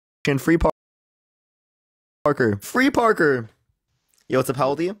Free Parker. Free Parker. Yo, what's up? How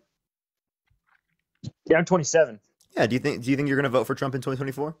old are you? Yeah, I'm 27. Yeah, do you think you're gonna vote for Trump in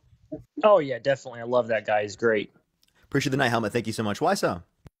 2024? Oh yeah, definitely. I love that guy. He's great. Appreciate the night helmet. Thank you so much. Why so?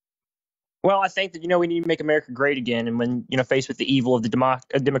 Well, I think that we need to make America great again, and when faced with the evil of the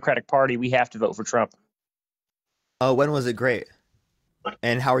Democratic Party, we have to vote for Trump. Oh, when was it great?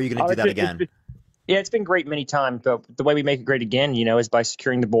 And how are you gonna Oh, do that again? yeah, it's been great many times, but the way we make it great again, is by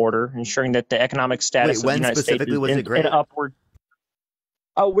securing the border, ensuring that the economic status Wait, of the when United States specifically is was it great? in upward.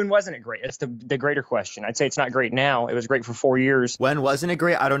 Oh, when wasn't it great? That's the greater question. I'd say it's not great now. It was great for 4 years. When wasn't it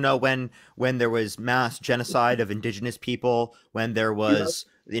great? I don't know. When there was mass genocide of indigenous people, when there was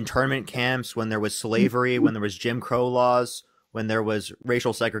internment camps, when there was slavery, when there was Jim Crow laws, when there was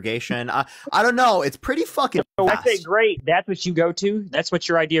racial segregation. I don't know. It's pretty fucking So I fast. say great. That's what you go to. That's what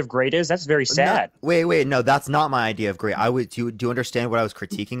your idea of great is. That's very sad. No, wait. No, that's not my idea of great. Do you understand what I was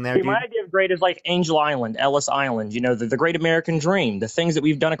critiquing there, See, dude? my idea of great is like Angel Island, Ellis Island. The great American dream, the things that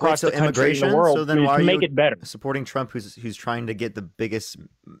we've done across so the country and immigration? the world So then why to are make you it better. supporting Trump, who's trying to get the biggest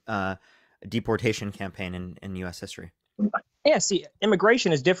deportation campaign in U.S. history? Yeah, see,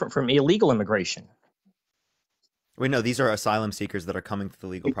 immigration is different from illegal immigration. Wait, no, these are asylum seekers that are coming through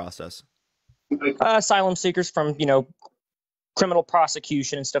the legal process. Asylum seekers from criminal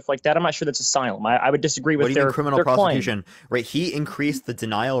prosecution and stuff like that. I'm not sure that's asylum. I would disagree with What do you mean criminal their claim. prosecution? Right, he increased the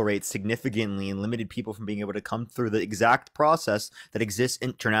denial rate significantly and limited people from being able to come through the exact process that exists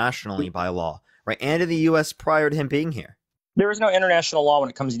internationally by law, right, and in the U.S. prior to him being here. There is no international law when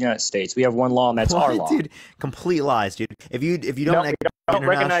it comes to the United States. We have one law, and that's our law. Dude, complete lies, dude. If you don't, No, we don't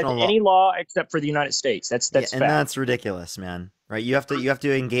recognize any law except for the United States. That's and fact. that's ridiculous, man. Right? You have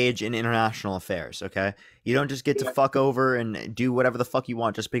to engage in international affairs. Okay, you don't just get to fuck over and do whatever the fuck you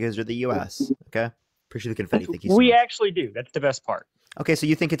want just because you're the U.S. Okay, appreciate the confetti. Thank you so We much. actually do. That's the best part. Okay, so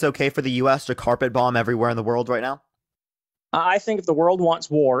you think it's okay for the U.S. to carpet bomb everywhere in the world right now? I think if the world wants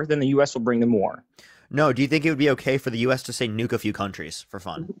war, then the U.S. will bring them war. No, do you think it would be okay for the U.S. to say nuke a few countries for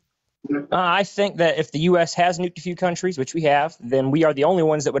fun? I think that if the U.S. has nuked a few countries, which we have, then we are the only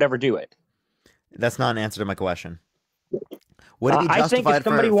ones that would ever do it. That's not an answer to my question. Would it be I think if justified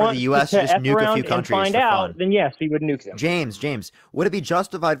somebody for wants the U.S. to just F nuke a around few and countries find for out, fun? then yes, we would nuke them. James, would it be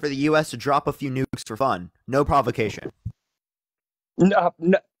justified for the U.S. to drop a few nukes for fun? No provocation. No,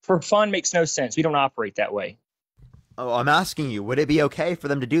 for fun makes no sense. We don't operate that way. Oh, I'm asking you, would it be okay for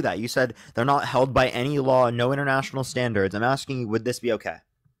them to do that? You said they're not held by any law, no international standards. I'm asking you, would this be okay?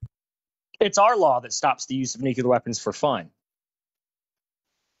 It's our law that stops the use of nuclear weapons for fun.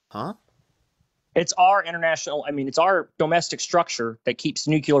 Huh? It's our it's our domestic structure that keeps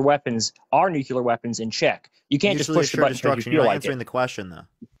our nuclear weapons in check. You can't just push the button because you feel You're not like answering it. the question,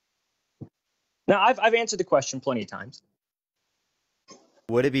 though. Now, I've answered the question plenty of times.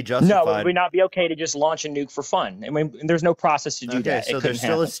 Would it be No, justified? it would not be okay to just launch a nuke for fun. I mean, there's no process to do Okay, that. so It there's couldn't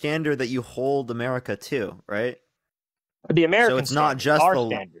still a happen. standard that you hold America to, right? The American it's not standard, just our the-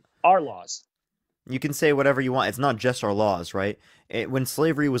 standard, our laws. You can say whatever you want. It's not just our laws, right? When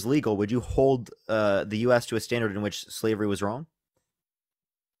slavery was legal, would you hold the U.S. to a standard in which slavery was wrong?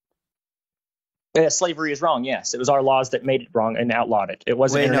 Slavery is wrong. Yes, it was our laws that made it wrong and outlawed it. It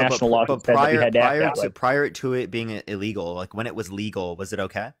wasn't international law that said that we had to act that way. prior to it being illegal, like when it was legal, was it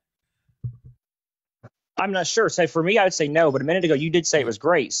okay? I'm not sure. So for me, I would say no. But a minute ago, you did say it was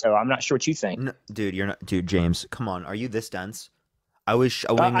great. So I'm not sure what you think. No, dude, you're not. Dude, James, come on. Are you this dense? I was I said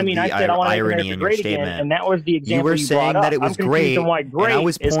I want to make irony America in your great again, statement. and that was the example You were you saying brought that up. it was I'm confused great, on why and great I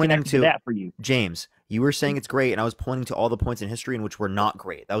was is pointing connected to that for you. James, you were saying it's great, and I was pointing to all the points in history in which were not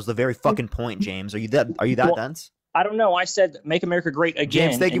great. That was the very fucking point, James. Are you that Well, dense? I don't know. I said make America great again.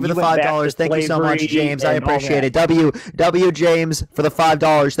 James, thank you and for the went back to $5. Thank you so much, slavery James. I and all appreciate that. it. W James for the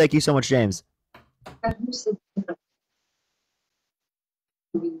 $5. Thank you so much, James.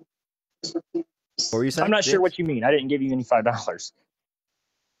 What were you saying? I'm not sure James? what you mean. I didn't give you any $5.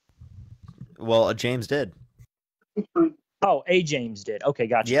 Well, James did. Oh, A James did. Okay,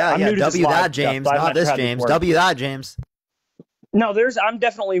 gotcha. Yeah, I'm new to this W live that stuff, James, so I'm not sure this how James. works. W that James. No, I'm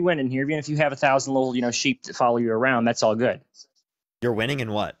definitely winning here. Even if you have 1,000 little sheep that follow you around, that's all good. You're winning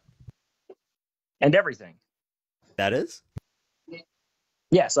in what? And everything. That is?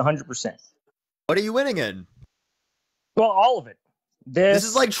 Yes, 100%. What are you winning in? Well, all of it. This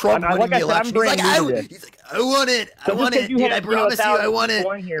is like Trump winning the election. He's like, I want it. I want it. Dude, I promise you, I want it.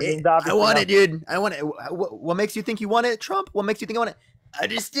 I want it, dude. I want it. What makes you think you want it, Trump? What makes you think I want it? I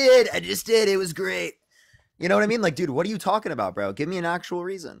just did. It was great. You know what I mean? Like, dude, what are you talking about, bro? Give me an actual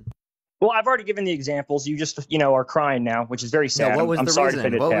reason. Well, I've already given the examples. You just, are crying now, which is very sad. No, what was I'm the sorry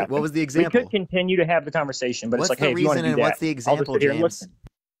reason? to say this What was the example? We could continue to have the conversation, but What's it's like, the hey, if you want to reason do and what's that, the I'll just example, sit here and James? listen.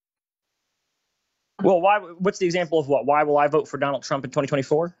 Well, why? What's the example of what? Why will I vote for Donald Trump in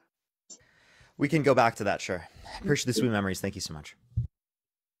 2024? We can go back to that, sure. Appreciate the sweet memories. Thank you so much.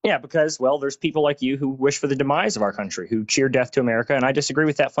 Yeah, because, well, there's people like you who wish for the demise of our country, who cheer death to America, and I disagree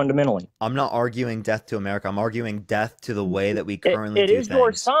with that fundamentally. I'm not arguing death to America. I'm arguing death to the way that we currently do things. It is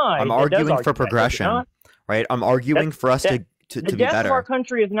your side. I'm arguing for progression, right? I'm arguing for us to be better. The death of our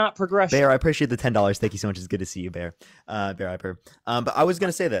country is not progression. Bear, I appreciate the $10. Thank you so much. It's good to see you, Bear. Bear Hyper. But I was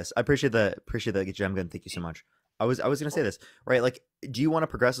gonna say this. I appreciate the gem gun. Thank you so much. I was gonna say this, right? Like, do you want to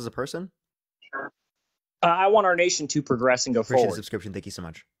progress as a person? I want our nation to progress and go forward. Appreciate the subscription. Thank you so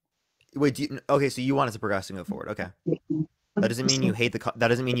much. Wait, okay, so you want it to progress and go forward. Okay. That doesn't mean you hate that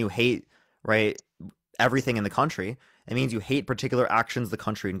doesn't mean you hate, right, everything in the country. It means you hate particular actions the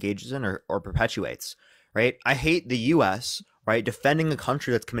country engages in or perpetuates, right? I hate the US, right, defending a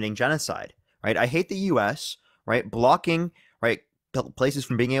country that's committing genocide, right? I hate the US, right, blocking, right, places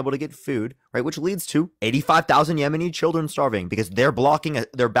from being able to get food, right, which leads to 85,000 Yemeni children starving because they're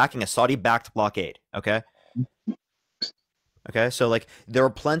backing a Saudi-backed blockade, okay? Okay, so like there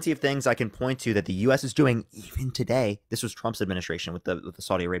are plenty of things I can point to that the U.S. is doing even today. This was Trump's administration with the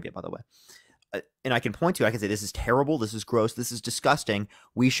Saudi Arabia, by the way. And I can point to, I can say, this is terrible, this is gross, this is disgusting.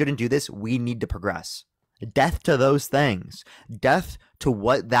 We shouldn't do this. We need to progress. Death to those things. Death to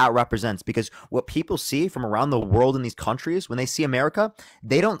what that represents. Because what people see from around the world in these countries, when they see America,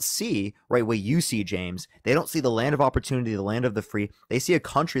 they don't see, right, what you see, James. They don't see the land of opportunity, the land of the free. They see a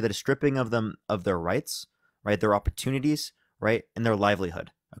country that is stripping of them of their rights, right, their opportunities, right, and their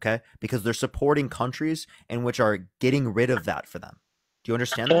livelihood, okay? Because they're supporting countries in which are getting rid of that for them. Do you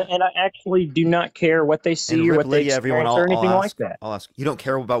understand that? And I actually do not care what they see or what they experience or anything like that. I'll ask. You don't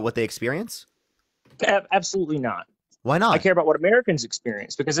care about what they experience? Absolutely not. Why not? I care about what Americans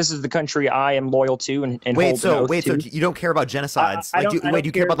experience because this is the country I am loyal to and so you don't care about genocides? Do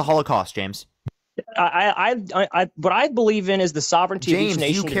you care about the Holocaust, James? What I believe in is the sovereignty of each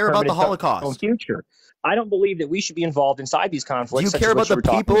nation. Do you care about the Holocaust? Future. I don't believe that we should be involved inside these conflicts. Do you care about the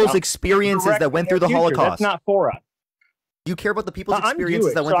people's experiences that went through the Holocaust? That's not for us. Do you care about the people's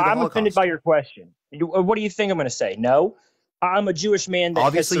experiences that went through the Holocaust? I'm offended by your question. What do you think I'm going to say? No? I'm a Jewish man.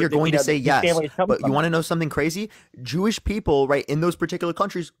 Obviously, you're going to say yes, but you want to know something crazy? Jewish people, right, in those particular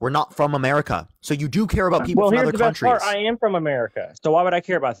countries were not from America. So you do care about people from other countries. Well, here's the best part. I am from America. So why would I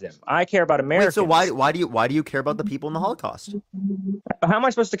care about them? I care about Americans. Wait, so why do you care about the people in the Holocaust? How am I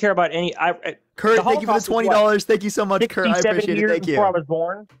supposed to care about any? Kurt, thank you for the $20. Thank you so much, Kurt. I appreciate it. Thank you. Before I was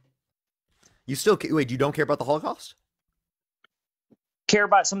born. You still wait? You don't care about the Holocaust? Care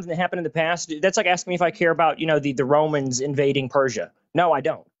about something that happened in the past? That's like asking me if I care about, the Romans invading Persia. No, I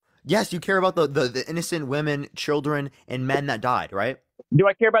don't. Yes, you care about the innocent women, children, and men that died, right? Do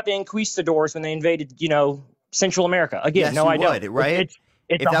I care about the Inquisitors when they invaded, Central America? Again, yes, no, I don't. Right?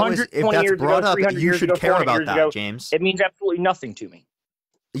 It's 120 years ago, 300 you should care about that, James. It means absolutely nothing to me.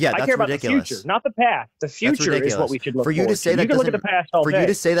 Yeah, that's I care ridiculous. About the future, not the past. The future is what we should look for you to say that. You can look at the past all day. For you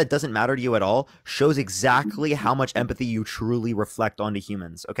to say that doesn't matter to you at all shows exactly how much empathy you truly reflect onto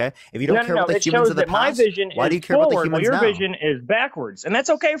humans. Okay, if you don't care about the humans of the past, why do you care about the humans now? Your vision is backwards, and that's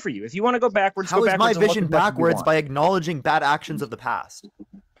okay for you. If you want to go backwards, how is my vision backwards by acknowledging bad actions of the past?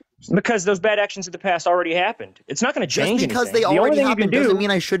 Because those bad actions of the past already happened. It's not going to change. Just because they already happened doesn't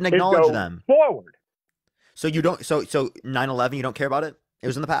mean I shouldn't acknowledge them. Forward. So you don't. So 9/11, you don't care about it? It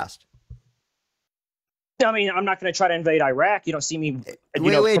was in the past. I mean, I'm not going to try to invade Iraq. You don't see me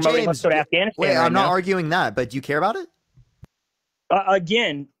promoting James, let's go to Afghanistan. Wait, I'm not arguing that, but do you care about it?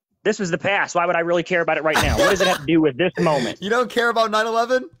 Again, this was the past. Why would I really care about it right now? What does it have to do with this moment? You don't care about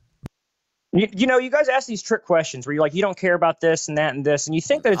 9/11? You guys ask these trick questions where you're like, you don't care about this and that and this, and you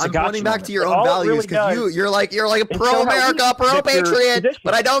think that it's a gotcha. I'm pointing back to your own values because you're like a pro-America, pro-patriot,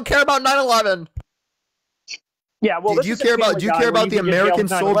 but I don't care about 9/11. Yeah, well, do you care about the American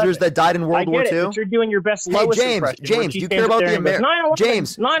soldiers that died in World War II? But you're doing your best. Hey, James, do you care about the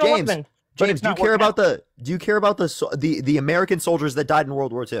James, do you care about the American soldiers that died in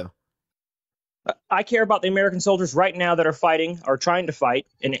World War II? I care about the American soldiers right now that are fighting, are trying to fight,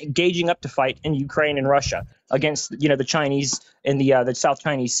 and engaging up to fight in Ukraine and Russia against the Chinese in the South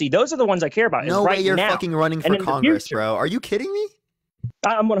Chinese Sea. Those are the ones I care about. No way you're fucking running for Congress, bro. Are you kidding me?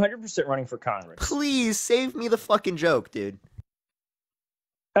 I'm 100% running for Congress. Please save me the fucking joke, dude.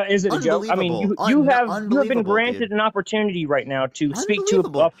 Is it a joke? I mean, you have been granted an opportunity right now to speak to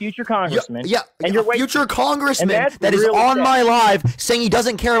a future congressman. Yeah, and you're a future congressman that is on my live saying he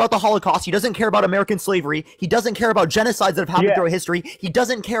doesn't care about the Holocaust. He doesn't care about American slavery. He doesn't care about genocides that have happened throughout history. He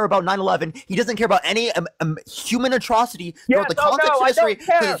doesn't care about 9/11. He doesn't care about any human atrocity throughout the context of history.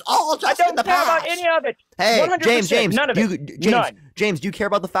 It's all just in the past. I don't care about any of it. Hey, James, none of it. James, do you care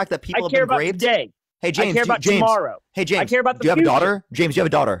about the fact that people have been raped? Hey, James. I care about tomorrow. Hey, James. I care about the future. Do you have a daughter? James, do you have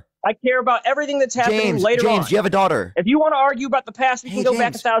a daughter? I care about everything that's happening later on. James, do you have a daughter? If you want to argue about the past, we can go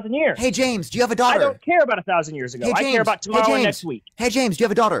back 1,000 years. Hey, James, do you have a daughter? I don't care about 1,000 years ago. I care about tomorrow and next week. Hey, James, do you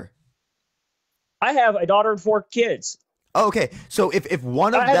have a daughter? I have a daughter and 4 kids. Oh, okay. So if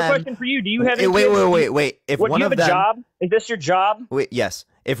one of them... I have a question for you. Do you have any Wait. If one do you of have them... a job? Is this your job? Wait, yes.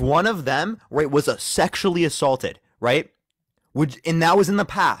 If one of them, right, was sexually assaulted, right? And that was in the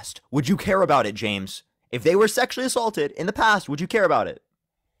past, would you care about it, James? If they were sexually assaulted in the past, would you care about it?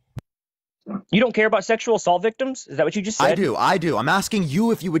 You don't care about sexual assault victims? Is that what you just said? I do. I'm asking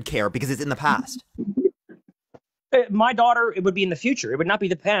you if you would care because it's in the past. My daughter, it would be in the future. It would not be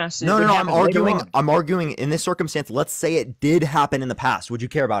the past. No. I'm arguing in this circumstance. Let's say it did happen in the past. Would you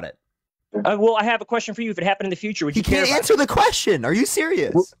care about it? Well, I have a question for you. If it happened in the future, would you care about it? You can't answer the question. Are you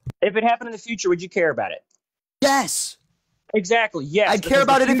serious? Well, if it happened in the future, would you care about it? Yes. Exactly. Yes. I'd care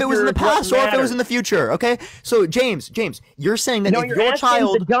about it if it was in the past or if it was in the future. Okay. So James, you're saying that if your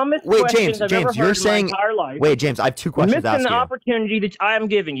child, wait, James, you're saying, wait, James, I have 2 questions to ask you. Missing the opportunity that I am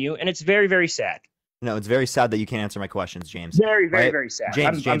giving you, and it's very, very sad. No, it's very sad that you can't answer my questions, James. Very, very sad.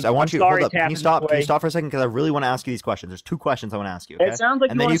 James, I want you to hold up. Can you stop? Can you stop for a second? Because I really want to ask you these questions. There's 2 questions I want to ask you. Okay? It sounds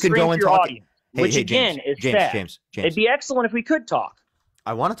like you want to scream to your audience, which again is sad. James. It'd be excellent if we could talk.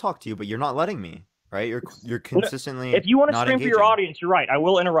 I want to talk to you, but you're not letting me. Right? You're consistently. If you want to scream for your audience, you're right. I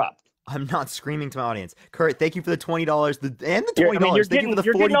will interrupt. I'm not screaming to my audience. Kurt, thank you for the $20 and the $20. Thank you for the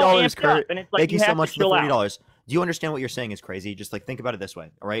 $40, Kurt. Thank you so much for the $40. Do you understand what you're saying is crazy? Just like think about it this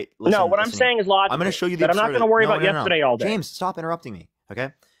way. All right? No, what I'm saying is logical. I'm going to show you the. I'm not going to worry about yesterday all day. James, stop interrupting me.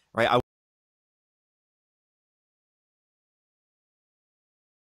 Okay? Right?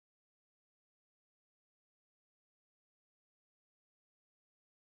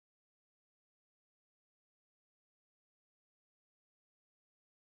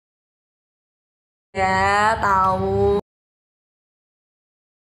 Ya, tahu.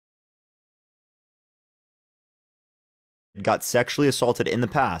 Got sexually assaulted in the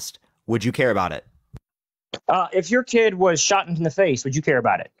past, would you care about it? If your kid was shot in the face, would you care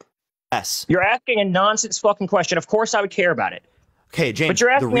about it? Yes. You're asking a nonsense fucking question. Of course I would care about it. Okay, James. But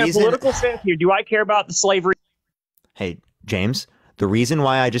you're asking a political sense here. Do I care about the slavery? Hey, James. The reason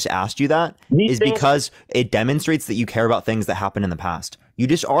why I just asked you that is because it demonstrates that you care about things that happened in the past. You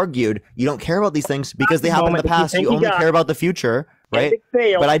just argued you don't care about these things because they happened in the past. You only care about the future, right?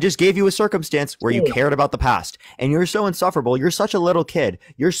 But I just gave you a circumstance where you cared about the past. And you're so insufferable. You're such a little kid.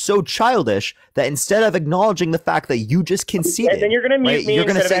 You're so childish that instead of acknowledging the fact that you just conceded, and then you're going to mute me. You're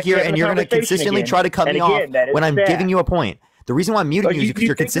going to sit here and you're going to consistently try to cut me off when I'm giving you a point. The reason why I'm muting you is because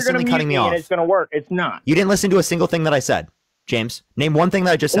you're consistently cutting me off. It's going to work. It's not. You didn't listen to a single thing that I said. James, name one thing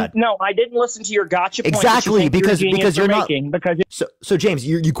that I just said. No, I didn't listen to your gotcha point. Exactly, because you're not. So James,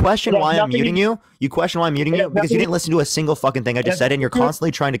 you question why I'm muting you. You question why I'm muting you because you didn't listen to a single fucking thing I just said, and you're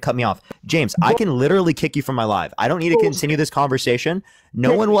constantly trying to cut me off. James, I can literally kick you from my live. I don't need to continue this conversation.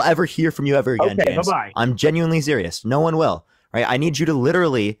 No one will ever hear from you ever again, James. Bye-bye. I'm genuinely serious. No one will. Right? I need you to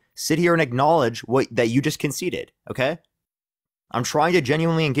literally sit here and acknowledge that you just conceded. Okay? I'm trying to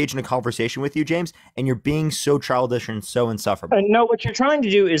genuinely engage in a conversation with you, James, and you're being so childish and so insufferable. No, what you're trying to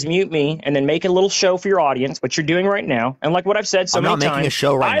do is mute me and then make a little show for your audience, which you're doing right now. And like what I've said so many times, I'm not making a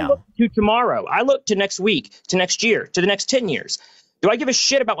show right now. I look to tomorrow. I look to next week, to next year, to the next 10 years. Do I give a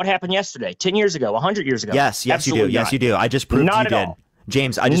shit about what happened yesterday, 10 years ago, 100 years ago? Yes, you do. Yes, you do. I just proved you did.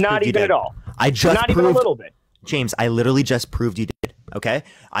 James, I just proved you did. Not even at all. I just not even a little bit. James, I literally just proved you did. Okay?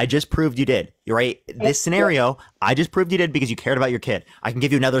 I just proved you did. You're right. This scenario, I just proved you did because you cared about your kid. I can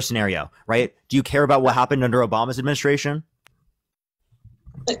give you another scenario, right? Do you care about what happened under Obama's administration?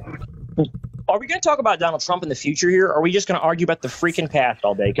 Are we going to talk about Donald Trump in the future here? Or are we just going to argue about the freaking past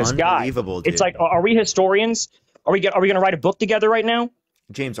all day? Because, guys, it's like, are we historians? Are we going to write a book together right now?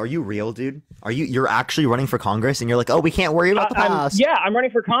 James, are you real, dude? You're actually running for Congress and you're like, oh, we can't worry about the past. I'm running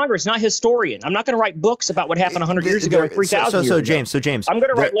for Congress, not historian. I'm not going to write books about what happened 100 years ago or 3,000 years ago. James, I'm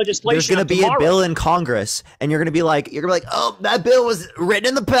going to write legislation. There's going to be a bill in Congress and you're going to be like, oh, that bill was written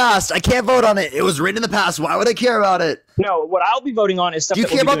in the past. I can't vote on it. It was written in the past. Why would I care about it? No, what I'll be voting on is stuff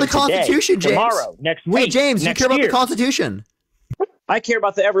that we'll be doing today, tomorrow, next week, Hey, James, you care about the Constitution? I care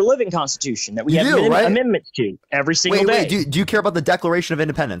about the ever-living Constitution that we have amendments to every single day. Do you care about the Declaration of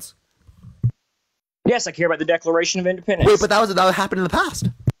Independence? Yes, I care about the Declaration of Independence. Wait, but that happened in the past.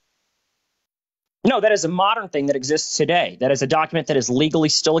 No, that is a modern thing that exists today. That is a document that is legally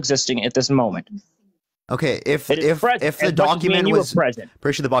still existing at this moment. Okay, if the document was present,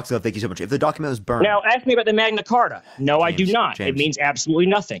 appreciate the box. Thank you so much. If the document was burned, now ask me about the Magna Carta. No, James, I do not. James, it means absolutely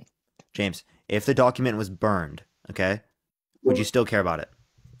nothing. James, if the document was burned, okay, would you still care about it?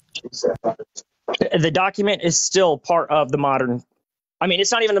 The document is still part of the modern. I mean,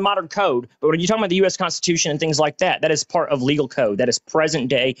 it's not even the modern code, but when you talk about the U.S. Constitution and things like that, that is part of legal code. That is present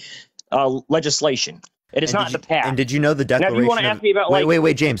day legislation. It is not the past. And did you know the Declaration? Now, if you want to ask me about,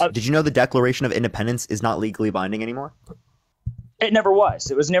 wait, James. Did you know the Declaration of Independence is not legally binding anymore? It never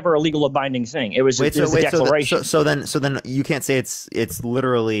was. It was never a legal binding thing. It was a declaration. So then you can't say it's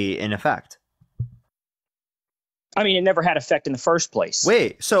literally in effect. I mean, it never had effect in the first place.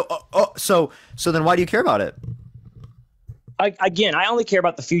 Wait, so then why do you care about it? Again, I only care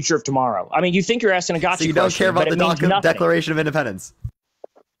about the future of tomorrow. I mean, you think you're asking a gotcha question, so you don't care about the Declaration of Independence?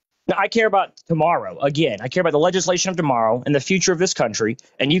 No, I care about tomorrow. Again, I care about the legislation of tomorrow and the future of this country.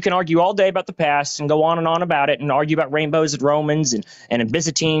 And you can argue all day about the past and go on about it and argue about rainbows and Romans and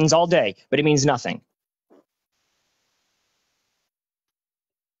Byzantines all day, but it means nothing.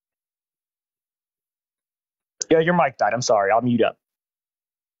 Yeah, your mic died. I'm sorry. I'll mute up.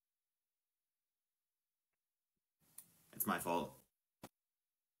 It's my fault.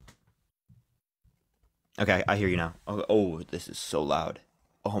 Okay, I hear you now. Oh, this is so loud.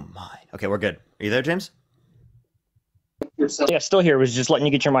 Oh my. Okay, we're good. Are you there, James? Yeah, still here. Was just letting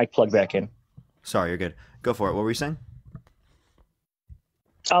you get your mic plugged back in. Sorry, you're good. Go for it. What were you saying?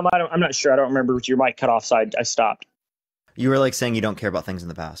 I'm not sure. I don't remember what your mic cut off, so I stopped. You were like saying you don't care about things in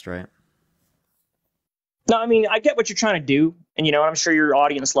the past, right? No, I mean, I get what you're trying to do, and I'm sure your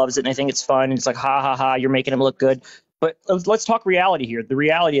audience loves it, and they think it's fun, and it's like, ha, ha, ha, you're making them look good. But let's talk reality here. The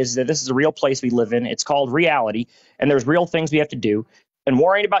reality is that this is a real place we live in. It's called reality, and there's real things we have to do. And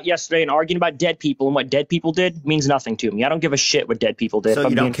worrying about yesterday and arguing about dead people and what dead people did means nothing to me. I don't give a shit what dead people did. So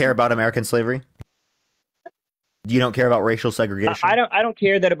you don't care about American slavery? You don't care about racial segregation? I don't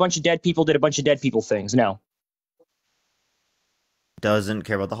care that a bunch of dead people did a bunch of dead people things. No. Doesn't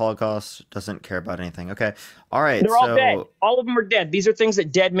care about the Holocaust. Doesn't care about anything. Okay. All right. They're all dead. All of them are dead. These are things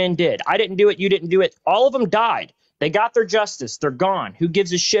that dead men did. I didn't do it. You didn't do it. All of them died. They got their justice. They're gone. Who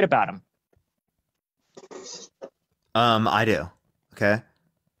gives a shit about them? I do. Okay.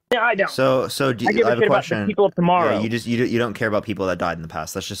 Yeah, I don't. So do you, I have a question. About the people of tomorrow. Yeah, you don't care about people that died in the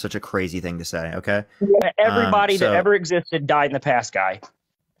past. That's just such a crazy thing to say. Okay. Yeah, everybody that ever existed died in the past, guy.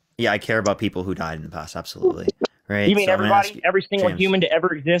 Yeah, I care about people who died in the past. Absolutely. Right. You mean everybody, every single human to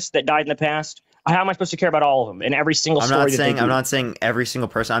ever exist that died in the past? How am I supposed to care about all of them and every single story? I'm not saying every single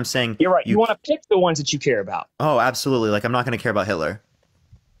person. I'm saying you're right. You want to pick the ones that you care about. Oh, absolutely. Like I'm not going to care about Hitler.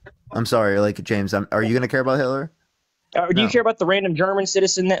 I'm sorry, like James. Are you going to care about Hitler? Do you care about the random German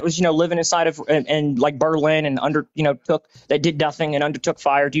citizen that was, living inside of and like Berlin and that did nothing and undertook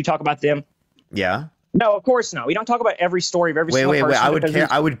fire? Do you talk about them? Yeah. No, of course not. We don't talk about every story of every single person.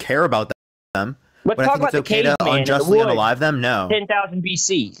 Wait. I would care about them. Let's talk about the caveman unjustly unalive them. No. 10,000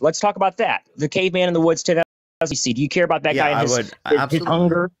 BC. Let's talk about that. The caveman in the woods, 10,000 BC. Do you care about that guy and his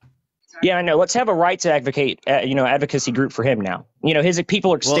hunger? Yeah, I know. Let's have a rights advocacy group for him now. His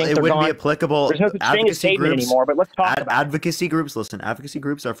people are extinct. Well, it wouldn't be applicable. There's no such thing as caveman anymore. But let's talk about advocacy groups. Listen, advocacy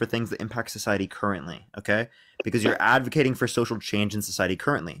groups are for things that impact society currently. Okay, because you're advocating for social change in society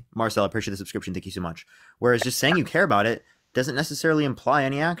currently. Marcel, I appreciate the subscription. Thank you so much. Whereas just saying you care about it doesn't necessarily imply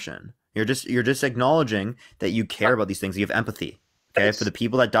any action. You're just acknowledging that you care about these things. You have empathy. Okay, for the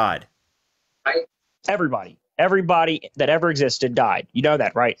people that died. Everybody that ever existed died. You know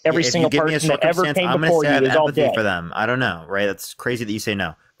that, right? Every single person that ever came before you is all dead. For them. I don't know, right? That's crazy that you say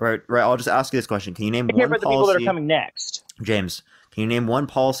no. Right. I'll just ask you this question. Can you name one policy? The people that are coming next. James, can you name one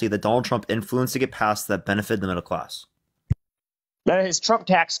policy that Donald Trump influenced to get passed that benefited the middle class? That is Trump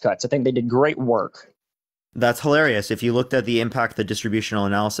tax cuts. I think they did great work. That's hilarious. If you looked at the impact, the distributional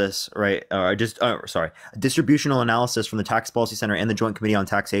analysis, right? Distributional analysis from the Tax Policy Center and the Joint Committee on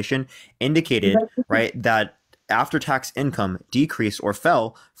Taxation indicated, right, that after-tax income decreased or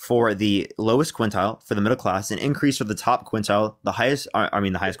fell for the lowest quintile, for the middle class, and increased for the top quintile, the highest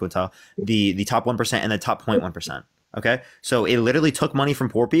quintile, the top 1% and the top 0.1%. Okay, so it literally took money from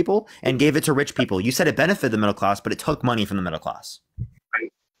poor people and gave it to rich people. You said it benefited the middle class, but it took money from the middle class.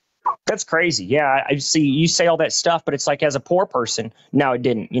 That's crazy. Yeah, I see. You say all that stuff, but it's like as a poor person, no, it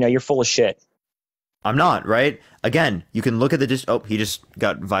didn't. You're full of shit. I'm not, right? Again, you can look at he just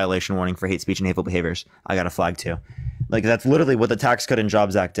got violation warning for hate speech and hateful behaviors. I got a flag too. Like that's literally what the Tax Cut and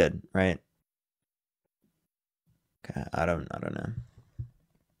Jobs Act did, right? Okay, I don't know.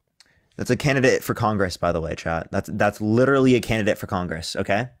 That's a candidate for Congress, by the way, chat. That's literally a candidate for Congress,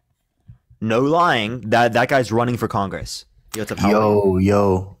 okay? No lying, that guy's running for Congress.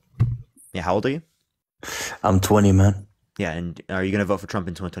 Yo. Yeah, how old are you? I'm 20, man. Yeah, and are you gonna vote for Trump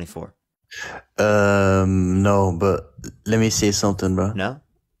in 2024? No, but let me say something, bro.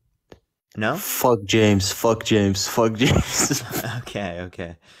 No? Fuck James. Okay.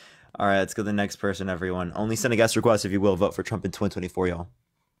 All right, let's go to the next person, everyone. Only send a guest request if you will. Vote for Trump in 2024, y'all.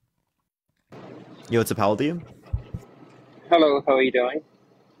 Yo, what's up? How old are you? Hello, how are you doing?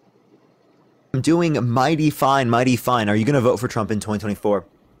 I'm doing mighty fine, mighty fine. Are you going to vote for Trump in 2024?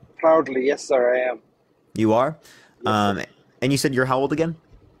 Proudly, yes, sir, I am. You are? Yes, and you said you're how old again?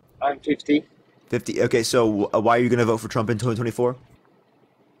 I'm 50. 50. Okay, so why are you going to vote for Trump in 2024?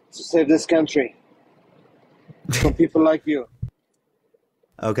 To save this country from people like you.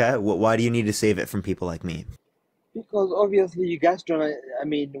 Okay, why do you need to save it from people like me? Because obviously you guys don't,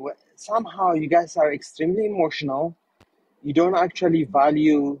 somehow you guys are extremely emotional. You don't actually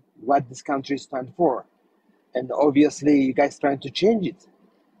value what this country stands for. And obviously you guys trying to change it.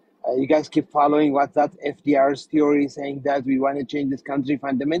 You guys keep following what that FDR's theory saying that we want to change this country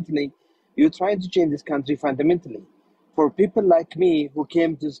fundamentally. You're trying to change this country fundamentally. For people like me who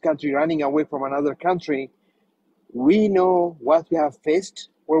came to this country running away from another country, we know what we have faced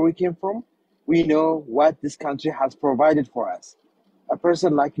where we came from. We know what this country has provided for us. A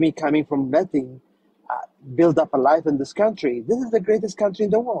person like me coming from nothing, build up a life in this country. This is the greatest country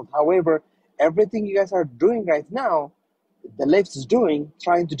in the world. However, everything you guys are doing right now, the left is doing,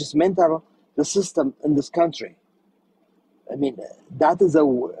 trying to dismantle the system in this country. I mean, that's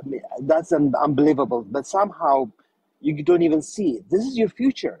unbelievable. But somehow you don't even see it. This is your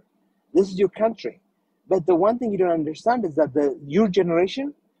future. This is your country. But the one thing you don't understand is that your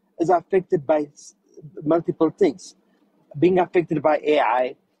generation is affected by multiple things. Being affected by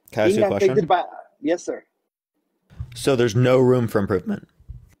AI. Can I ask you a question? Yes, sir. So there's no room for improvement.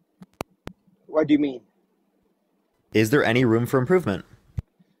 What do you mean? Is there any room for improvement?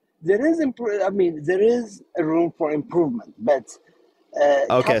 There is there is a room for improvement, but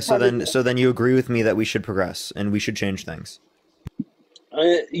okay. So then you agree with me that we should progress and we should change things.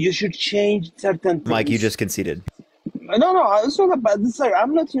 You should change certain things. Mike, you just conceded. No, it's not about this, sir.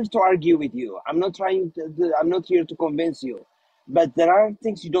 I'm not here to argue with you. I'm not here to convince you. But there are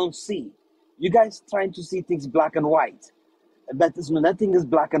things you don't see. You guys trying to see things black and white, but nothing is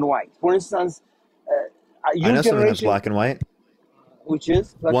black and white. For instance, I know something that's black and white. Which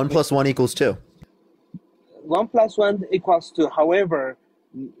is 1 + 1 = 2. 1 + 1 = 2. However,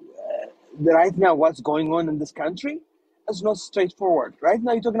 right now, what's going on in this country is not straightforward. Right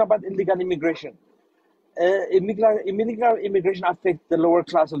now, you're talking about illegal immigration. Illegal immigration affects the lower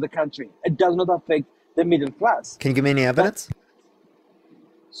class of the country. It does not affect the middle class. Can you give me any evidence?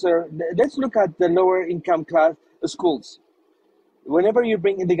 Sir, let's look at the lower income class schools. Whenever you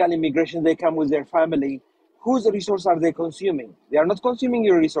bring illegal immigration, they come with their family. Whose resources are they consuming? They are not consuming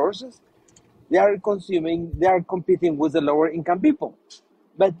your resources. They are competing with the lower income people.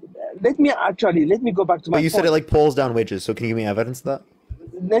 But let me go back to my point. But you said it like pulls down wages, so can you give me evidence of that?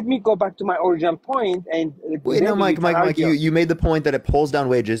 Let me go back to my original point and wait, no, Mike, you made the point that it pulls down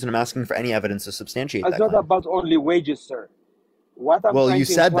wages, and I'm asking for any evidence to substantiate that. It's not about only wages, sir. You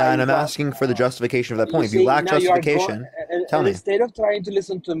said that, and I'm asking for the justification of that point. If you lack justification, tell me. Instead of trying to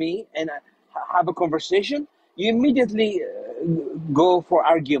listen to me and have a conversation, you immediately go for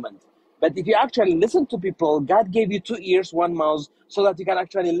argument. But if you actually listen to people, God gave you 2 ears, 1 mouth, so that you can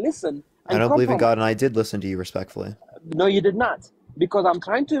actually listen. I don't believe in God, and I did listen to you respectfully. No, you did not. Because I'm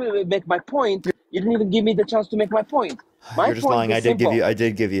trying to make my point. You didn't even give me the chance to make my point. You're just lying. I did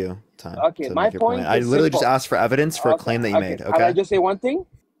give you time. Okay, my point. I literally just asked for evidence for a claim that you made. Okay. Can I just say one thing?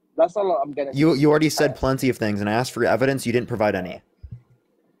 That's all I'm gonna. You already said plenty of things, and I asked for evidence. You didn't provide any.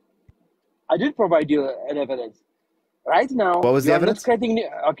 I did provide you an evidence. Right now, what was the evidence?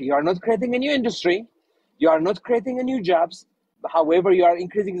 You are not creating a new industry. You are not creating a new jobs. However, you are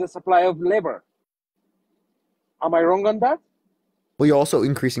increasing the supply of labor. Am I wrong on that? Well, you're also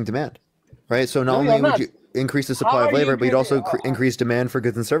increasing demand, right? So not only would you increase the supply of labor, but you'd also increase demand for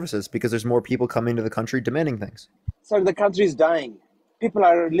goods and services because there's more people coming to the country demanding things. So the country is dying. People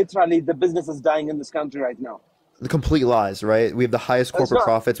are literally, the business is dying in this country right now. The complete lies, right? We have the highest corporate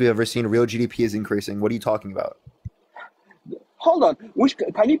profits we've ever seen. Real GDP is increasing. What are you talking about? Hold on.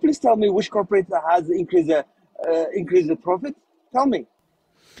 Can you please tell me which corporate has increased the profit? Tell me.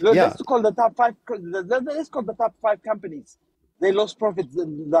 Let's call the top 5. Let's call the top 5 companies. They lost profits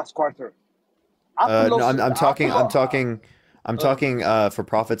in last quarter. No, I'm talking for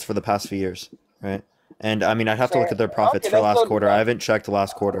profits for the past few years, right? And I mean, I'd have to look at their profits for last quarter. I haven't checked the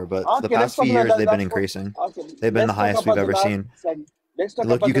last quarter, but for the past few years, they've been increasing. They've been the highest we've ever seen.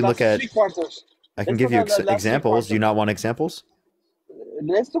 Look, you can look at. I can give you examples. Do you not want examples?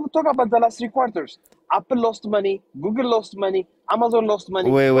 Let's talk about the last 3 quarters. Apple lost money. Google lost money. Amazon lost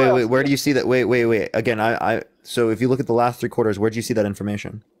money. Wait. Where do you see that? Wait. Again, so if you look at the last 3 quarters, where do you see that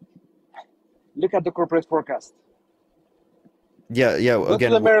information? Look at the corporate forecast. Yeah.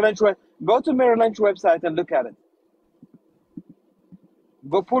 Again, go to Merrill Lynch website and look at it.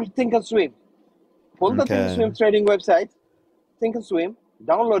 Go pull Thinkorswim. Pull the Thinkorswim trading website, Thinkorswim,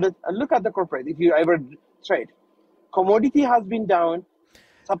 download it, and look at the corporate if you ever trade. Commodity has been down.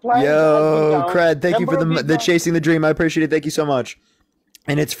 Supply has been down. Cred, thank you for the chasing the dream. I appreciate it. Thank you so much.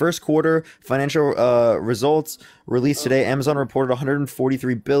 In its first quarter financial results released today, Amazon reported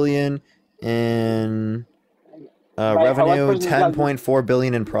 143 billion in revenue, 10.4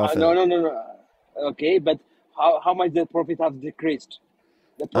 billion in profit. No. Okay, but how much the profit has decreased?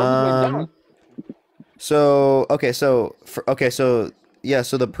 The profit went down. So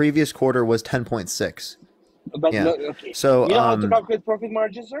the previous quarter was 10.6. But okay. So you know how to calculate profit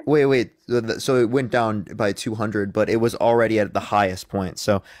margin, sir? Wait. So it went down by 200, but it was already at the highest point.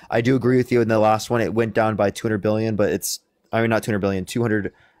 So I do agree with you. In the last one, it went down by 200 billion, but not 200 billion,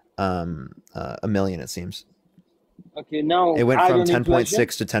 200 a million, it seems. Okay, now it went from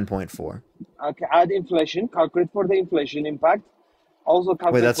 10.6 to 10.4. Okay, add inflation. Calculate for the inflation impact. Also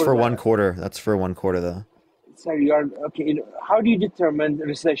calculate. Wait, that's for 1 quarter. That's for 1 quarter, though. Sorry, you are okay. How do you determine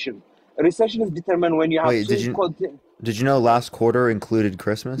recession? A recession is determined when you have. Wait, did you know last quarter included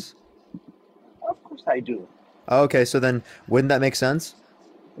Christmas? Of course, I do. Okay, so then wouldn't that make sense?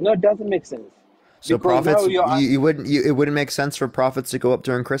 No, it doesn't make sense. So because profits, it wouldn't make sense for profits to go up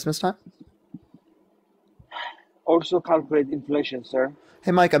during Christmas time? Also calculate inflation, sir.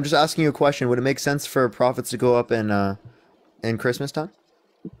 Hey, Mike, I'm just asking you a question. Would it make sense for profits to go up in Christmas time?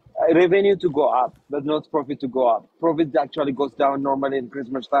 Revenue to go up, but not profit to go up. Profit actually goes down normally in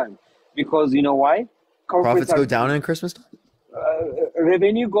Christmas time. Because you know why? Profits go down in Christmas time?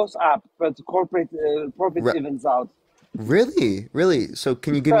 Revenue goes up, but corporate profit evens out. Really? So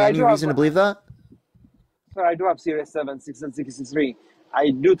can you give me any reason to believe that? Sir, I do have Series 7, 6, and 63.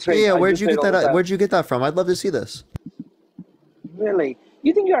 I do trade. Yeah, where'd you get that? Where'd you get that from? I'd love to see this. Really?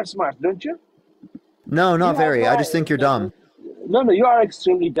 You think you are smart, don't you? No, not very. I just think you're dumb. No, you are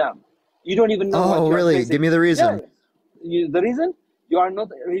extremely dumb. You don't even know. Oh, really? Give me the reason. Yeah. The reason? You are not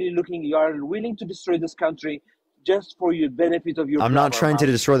really looking. You are willing to destroy this country just for your benefit of your. I'm not trying to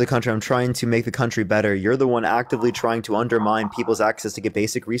destroy the country. I'm trying to make the country better. You're the one actively trying to undermine people's access to get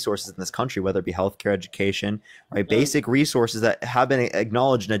basic resources in this country, whether it be healthcare, education, right? Basic resources that have been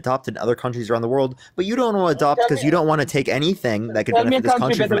acknowledged and adopted in other countries around the world, but you don't want to adopt because you don't want to take anything that could benefit this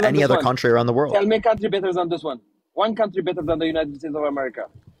country from any other country around the world. Tell me a country better than this one. One country better than the United States of America.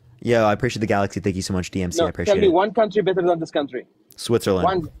 Yeah, I appreciate the galaxy. Thank you so much, DMC. I appreciate it. Tell me one country better than this country.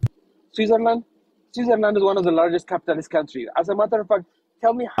 Switzerland. Switzerland. Switzerland is one of the largest capitalist countries. As a matter of fact,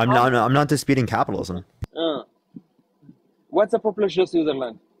 tell me how. I'm not disputing capitalism. What's the population of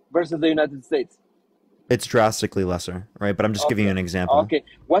Switzerland versus the United States? It's drastically lesser, right? But I'm just giving you an example. Okay.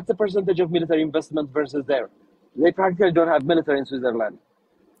 What's the percentage of military investment versus there? They practically don't have military in Switzerland.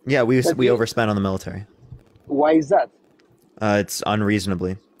 Yeah, we overspend on the military. Why is that? It's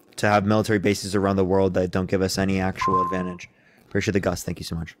unreasonably to have military bases around the world that don't give us any actual advantage. Appreciate the Gus. Thank you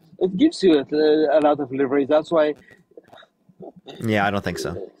so much. It gives you a lot of leverage. That's why. Yeah, I don't think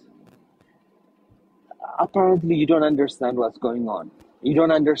so. Apparently, you don't understand what's going on. You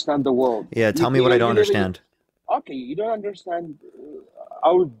don't understand the world. Yeah, tell me what I don't understand. Okay, you don't understand.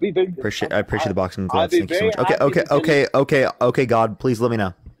 I would be very. I appreciate the boxing gloves. Thank you so much. Okay. God, please let me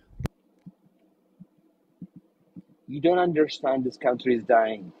know. You don't understand this country is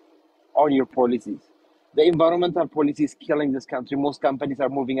dying on your policies. The environmental policy is killing this country. Most companies are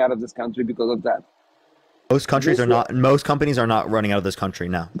moving out of this country because of that. Most companies are not running out of this country.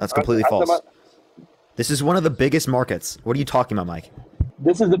 No, that's completely false. This is one of the biggest markets. What are you talking about, Mike?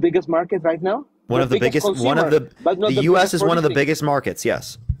 This is the biggest market right now? The US is one of the biggest markets,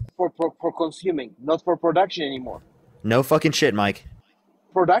 yes. For consuming, not for production anymore. No fucking shit, Mike.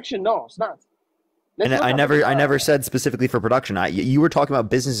 Production, no, it's not. And I never said specifically for production. You were talking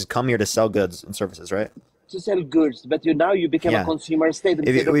about businesses come here to sell goods and services, right? To sell goods, but now you become a consumer state.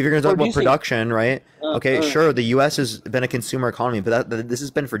 If you're going to talk about production, right? Sure, the U.S. has been a consumer economy, but this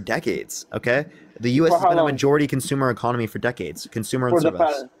has been for decades, okay? The U.S. has been a majority consumer economy for decades, consumer and service.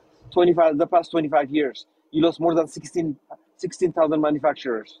 The past 25 years, you lost more than 16,000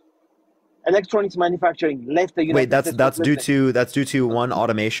 manufacturers. Electronics manufacturing left the United States. Wait, that's due to one,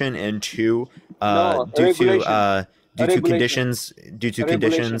 automation, and two, due to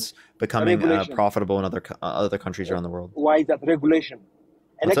conditions becoming profitable in other countries around the world. Why is that? Regulation.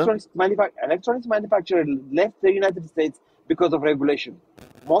 Electronics manufacturer left the United States because of regulation.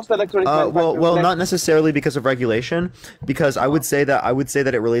 Most electronics well, not necessarily because of regulation, because I would say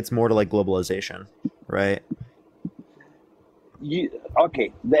that it relates more to like globalization, right?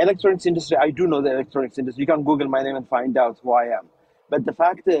 Okay, the electronics industry, I do know the electronics industry. You can Google my name and find out who I am. But the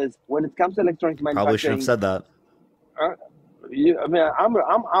fact is, when it comes to electronics manufacturing, probably should have said that. I mean, I'm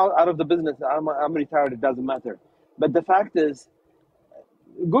out of the business. I'm retired. It doesn't matter. But the fact is,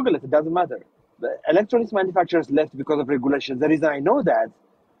 Google it. It doesn't matter. The electronics manufacturers left because of regulations. The reason I know that,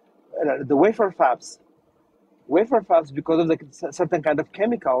 the wafer fabs, because of the certain kind of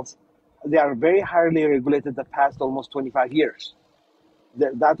chemicals, they are very highly regulated the past almost 25 years.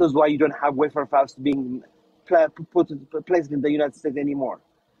 That is why you don't have wafer fabs being placed in the United States anymore.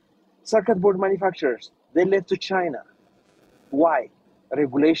 Circuit board manufacturers, they left to China. Why?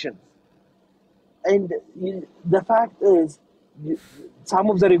 Regulations. And the fact is, some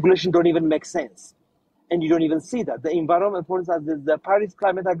of the regulations don't even make sense. And you don't even see that. The environment, for instance, the Paris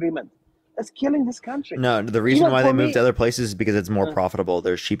Climate Agreement, is killing this country. No, the reason why they moved to other places is because it's more profitable.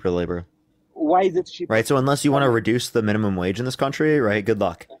 There's cheaper labor. Why is it cheaper? Right, so unless you want to reduce the minimum wage in this country, right, good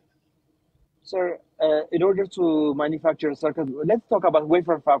luck. Sir, in order to manufacture a circuit, let's talk about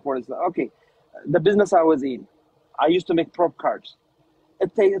wafer fab, for instance. Okay, the business I was in, I used to make probe cards.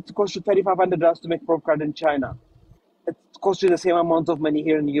 It costs you $3,500 to make probe card in China. It costs you the same amount of money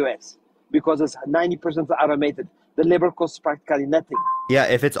here in the US because it's 90% automated. The labor costs practically nothing. Yeah,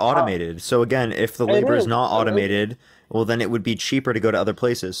 if it's automated. So again, if the labor is not automated, well, then it would be cheaper to go to other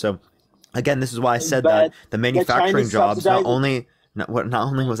places. So again, this is why I said that the manufacturing jobs, not only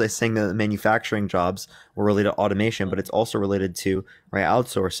was I saying that the manufacturing jobs were related to automation, but it's also related to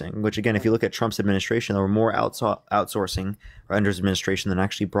outsourcing, which again, if you look at Trump's administration, there were more outsourcing under his administration than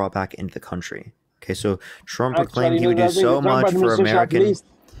actually brought back into the country. Okay, so Trump proclaimed he would do so much for American.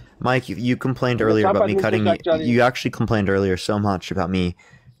 Mike, you complained earlier about me cutting you. You actually complained earlier so much about me.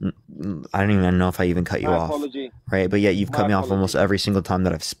 I don't even know if I even cut you off. Apology. Right, but yet you've cut me off almost every single time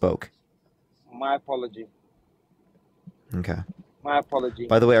that I've spoke. My apology. Okay. My apology.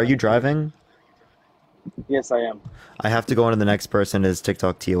 By the way, are you driving? Yes, I am. I have to go on to the next person as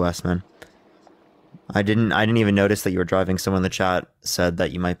TikTok TOS, man. I didn't even notice that you were driving. Someone in the chat said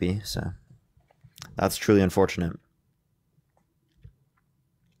that you might be, so that's truly unfortunate.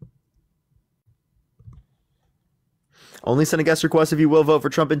 Only send a guest request if you will vote for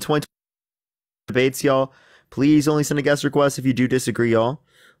Trump in 2020 debates, y'all. Please only send a guest request if you do disagree, y'all.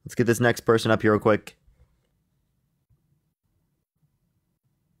 Let's get this next person up here real quick.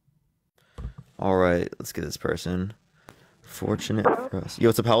 All right, let's get this person. Fortunate for us. Yo,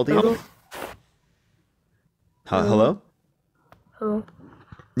 what's up, how old are you? Hello? Hello.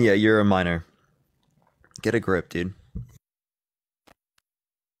 Yeah, you're a minor. Get a grip, dude.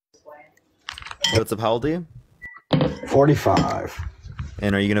 Yo, what's up, how old are you? 45.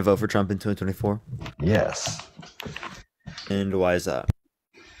 And are you going to vote for Trump in 2024? Yes. And why is that?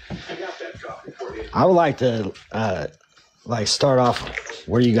 I would like to start off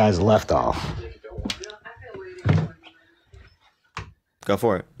where you guys left off. Go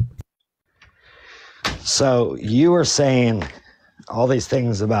for it. So you were saying all these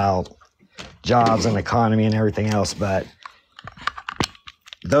things about jobs and economy and everything else, but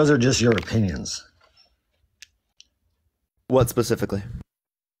those are just your opinions. What specifically?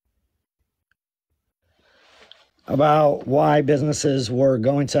 About why businesses were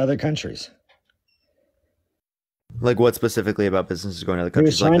going to other countries. Like what specifically about businesses going to other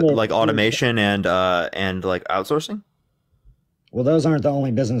countries? Like automation and like outsourcing? Well, those aren't the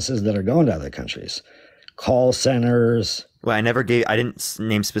only businesses that are going to other countries. Call centers. Well, I didn't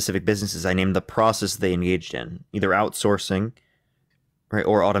name specific businesses. I named the process they engaged in, either outsourcing, right,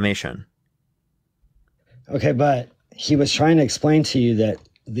 or automation. Okay, but he was trying to explain to you that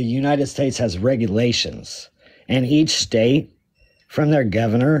the United States has regulations, and each state, from their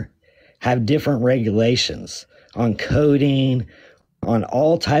governor, have different regulations on coding, on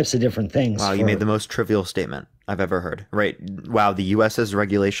all types of different things. Wow, you made the most trivial statement I've ever heard. Right. Wow, the U.S. has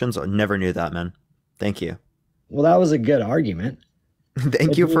regulations? I never knew that, man. Thank you. Well, that was a good argument.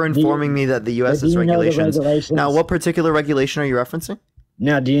 Thank you for informing me that the U.S. has regulations. Now, what particular regulation are you referencing?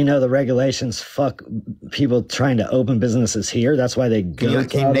 Now, do you know the regulations fuck people trying to open businesses here? That's why they go.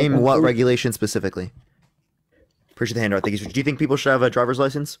 Can you name what regulation specifically? Appreciate the handout. Thank you. Do you think people should have a driver's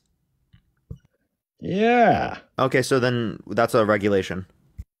license? Yeah. Okay, so then that's a regulation.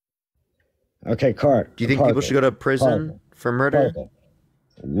 Okay, Cart. Do you think people should go to prison for murder?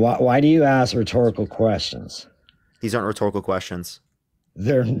 Why do you ask rhetorical questions? These aren't rhetorical questions.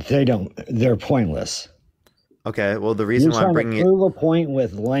 They're pointless. Okay, well the reason why I'm bringing it. You're trying to prove a point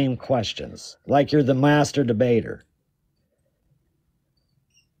with lame questions, like you're the master debater.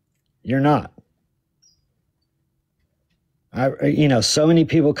 You're not. So many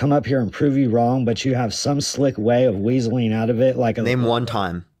people come up here and prove you wrong, but you have some slick way of weaseling out of it. Name one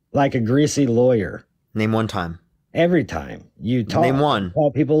time. Like a greasy lawyer. Name one time. Every time you talk, name one.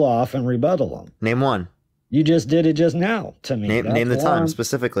 Call people off and rebuttal them. Name one. You just did it just now to me. Name the time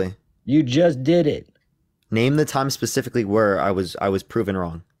specifically. You just did it. Name the time specifically where I was proven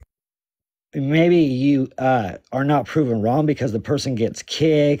wrong. Maybe you are not proven wrong because the person gets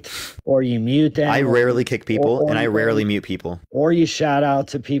kicked, or you mute them. I rarely kick people, and I rarely mute people. Or you shout out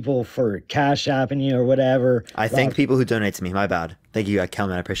to people for cash apping you or whatever. I thank people who donate to me. My bad. Thank you,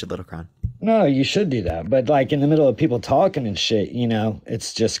 Kelman. I appreciate Little Crown. No, you should do that. But like in the middle of people talking and shit,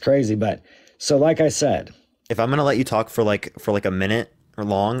 it's just crazy. But so like I said, if I'm gonna let you talk for like a minute or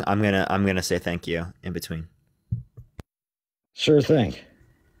long, I'm gonna say thank you in between. Sure thing.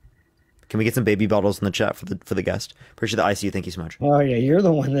 Can we get some baby bottles in the chat for the guest? Appreciate the ICU. Thank you so much. Oh yeah, you're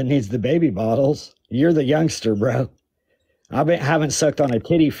the one that needs the baby bottles. You're the youngster, bro. Haven't sucked on a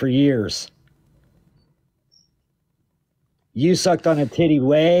titty for years. You sucked on a titty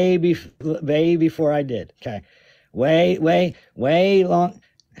way before I did. Okay, way long.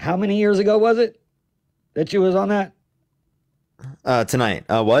 How many years ago was it that you was on that? Tonight.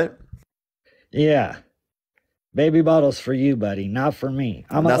 What? Yeah. Baby bottles for you, buddy, not for me.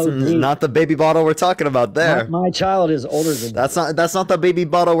 That's not the baby bottle we're talking about there. My child is older than that's not the baby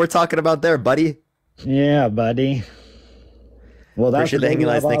bottle we're talking about there, buddy. Yeah, buddy. Well, that's the hanging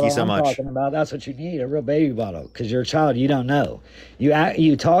lights. Thank you so much. Talking about. That's what you need, a real baby bottle, because you're a child. You don't know.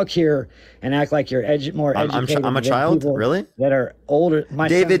 You talk here and act like you're more educated. I'm a child, really? That are older.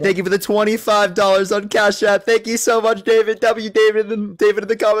 David, thank you for the $25 on Cash App. Thank you so much, David. David in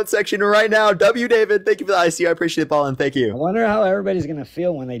the comment section right now. David, thank you for the ICU. I appreciate it, Paul, and thank you. I wonder how everybody's gonna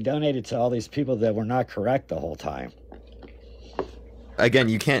feel when they donated to all these people that were not correct the whole time. Again,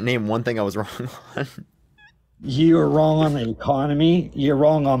 you can't name one thing I was wrong on. You were wrong on the economy. You're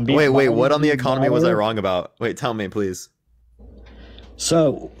wrong on being. Wait. What on the economy was I wrong about? Wait, tell me, please.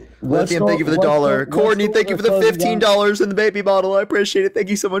 So, Lithium, thank you for the $1. Courtney, thank you for the $15 in the baby bottle. I appreciate it. Thank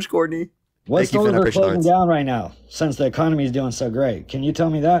you so much, Courtney. What stores are closing down right now since the economy is doing so great? Can you tell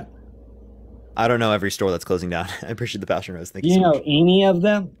me that? I don't know every store that's closing down. I appreciate the passion, Rose. Thank you. Do you know any of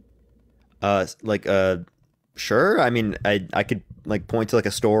them? Sure. I mean, I could point to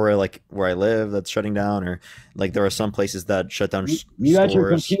a store where I live that's shutting down, or there are some places that shut down. You got your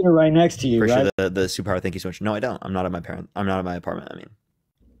computer right next to you, right? The superpower. Thank you so much. No, I don't. I'm not at I'm not at my apartment. I mean,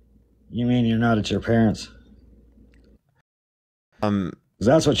 you mean you're not at your parents'?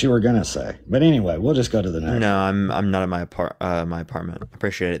 That's what you were gonna say. But anyway, we'll just go to the next. No, I'm not at my apartment.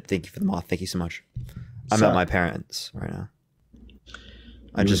 Appreciate it. Thank you for the moth. Thank you so much. I'm at my parents right now.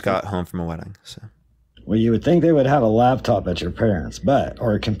 I just got home from a wedding, so. Well, you would think they would have a laptop at your parents,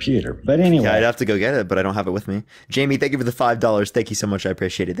 or a computer. But anyway. Yeah, I'd have to go get it, but I don't have it with me. Jamie, thank you for the $5. Thank you so much. I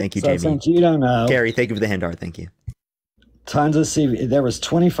appreciate it. Thank you, Jamie. Since you don't know. Gary, thank you for the hand art. Thank you. Tons of CV. There was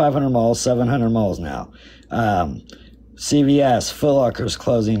 2,500 malls, 700 malls now. CVS, Foot Locker's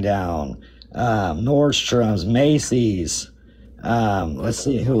closing down. Nordstrom's, Macy's. Let's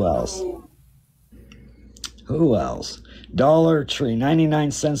see, who else? Dollar Tree,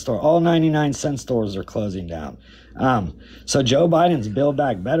 99-cent store. All 99-cent stores are closing down. So Joe Biden's Build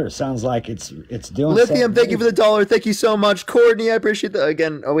Back Better sounds like it's doing. Lithium, thank you for the $1. Thank you so much, Courtney. I appreciate that.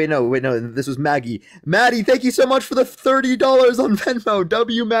 Again, wait, no. This was Maggie. Maddie, thank you so much for the $30 on Venmo.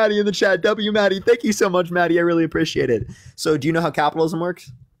 W Maddie in the chat. W Maddie, thank you so much, Maddie. I really appreciate it. So, do you know how capitalism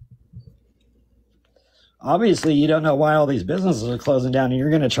works? Obviously, you don't know why all these businesses are closing down, and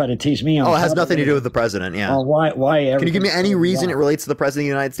you're going to try to teach me on. Oh, it has nothing to do with the president. Yeah. Why? Can you give me any reason it relates to the president of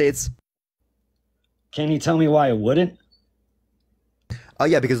the United States? Can you tell me why it wouldn't? Oh,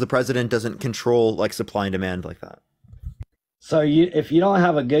 yeah, because the president doesn't control supply and demand like that. So if you don't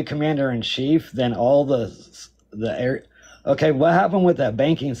have a good commander in chief, then all the area. Okay, what happened with that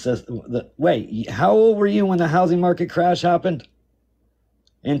banking system? Wait, how old were you when the housing market crash happened?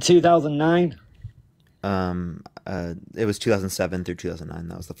 In 2009. It was 2007 through 2009.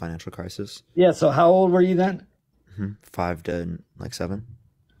 That was the financial crisis. Yeah. So how old were you then? 5 to 7.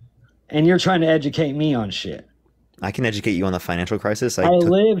 And you're trying to educate me on shit. I can educate you on the financial crisis. I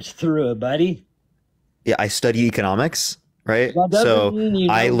lived through it, buddy. Yeah, I study economics, right? So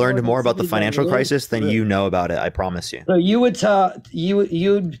I learned more about the financial crisis than you know about it. I promise you. So you would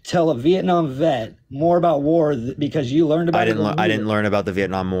you'd tell a Vietnam vet more about war because you learned about. I didn't learn about the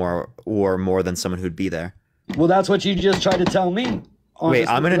Vietnam War more than someone who'd be there. Well, that's what you just tried to tell me. Wait,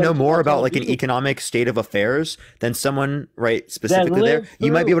 I'm going to know more about like an economic state of affairs than someone, right, specifically there.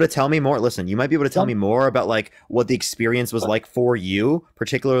 You might be able to tell me more. Listen, you might be able to tell me more about like what the experience was like for you,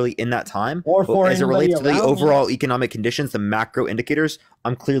 particularly in that time. Or for as it relates to the you. overall economic conditions, the macro indicators,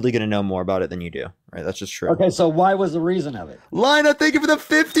 I'm clearly going to know more about it than you do. Right? That's just true. Okay, so why was the reason of it? Lina, thank you for the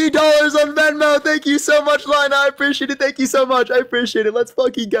 $50 on Venmo. Thank you so much, Lina. I appreciate it. Thank you so much. I appreciate it. Let's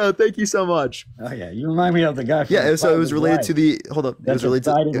fucking go. Thank you so much. Oh yeah, you remind me of the guy. Yeah, so it was related to the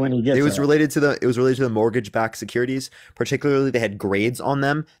It was related to the mortgage-backed securities. Particularly, they had grades on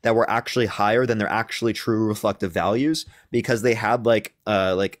them that were actually higher than their actually true reflective values because they had like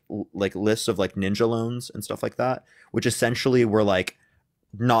lists of like ninja loans and stuff like that, which essentially were like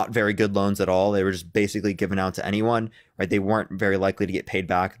not very good loans at all. They were just basically given out to anyone, right? They weren't very likely to get paid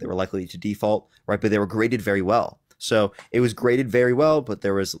back. They were likely to default, right? But they were graded very well. So it was graded very well, but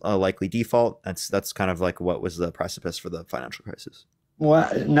there was a likely default. That's kind of like what was the precipice for the financial crisis. Well,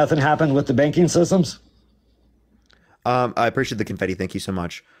 nothing happened with the banking systems? I appreciate the confetti. Thank you so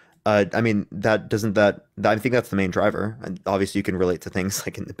much. I mean, I think that's the main driver. And obviously you can relate to things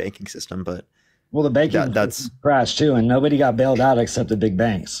like in the banking system, but well, the banking system crashed too, and nobody got bailed out except the big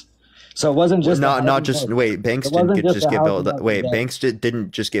banks. So it wasn't just banks didn't just get bailed out. Banks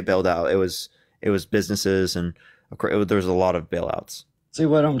didn't just get bailed out. It was businesses, and there was a lot of bailouts. See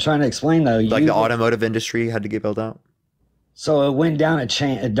what I'm trying to explain though? Like the automotive industry had to get bailed out. So it went down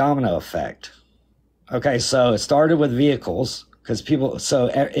a domino effect. Okay, so it started with vehicles because people. So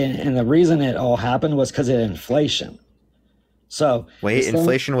and the reason it all happened was because of inflation. So wait,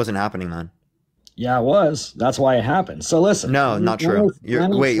 inflation wasn't happening then. Yeah, it was. That's why it happened. So listen. No, not true.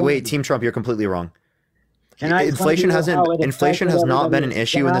 Wait, Team Trump, you're completely wrong. Inflation has not been an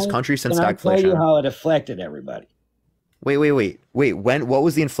issue in this country since stagflation. Can I tell you how it affected everybody? Wait. What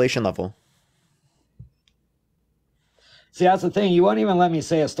was the inflation level? See, that's the thing. You won't even let me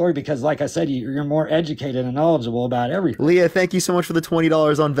say a story because, like I said, you're more educated and knowledgeable about everything. Leah, thank you so much for the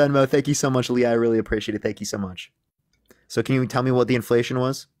 $20 on Venmo. Thank you so much, Leah. I really appreciate it. Thank you so much. So can you tell me what the inflation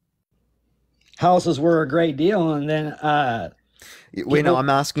was? Houses were a great deal, and then no, I'm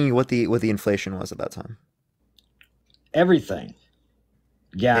asking you what the inflation was at that time. Everything.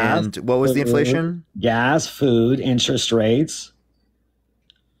 Gas. And what was the inflation? Gas, food, interest rates.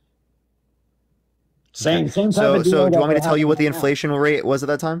 Same type of deal. So do you want me to tell you what the inflation rate was at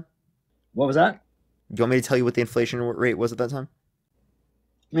that time? What was that? Do you want me to tell you what the inflation rate was at that time?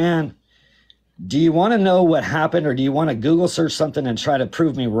 Man, do you want to know what happened, or do you want to Google search something and try to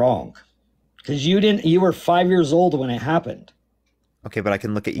prove me wrong? Because you were 5 years old when it happened. Okay, but I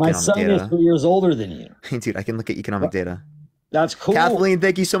can look at economic data. My son is 3 years older than you. Dude, I can look at economic data. That's cool. Kathleen,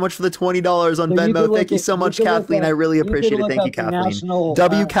 thank you so much for the $20 on Venmo. Thank you so much, Kathleen. I really appreciate it. Thank you,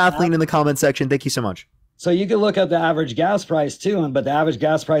 Kathleen. Kathleen in the comment section. Thank you so much. So you can look up the average gas price too, but the average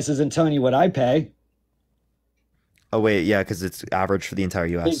gas price isn't telling you what I pay. Oh, wait, yeah, because it's average for the entire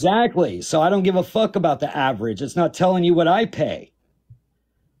U.S. Exactly. So I don't give a fuck about the average. It's not telling you what I pay.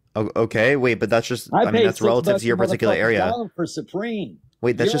 Oh, okay, wait, but that's just, I mean, that's relative to your particular area. For Supreme.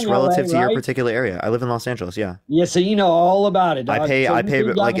 Wait, that's just relative to your particular area. I live in Los Angeles, yeah. Yeah, so you know all about it, dog. I pay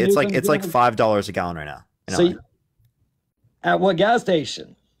like it's like $5 a gallon right now. So at what gas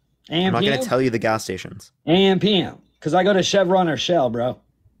station? AM, I'm not going to tell you the gas stations. AM, PM, because I go to Chevron or Shell, bro.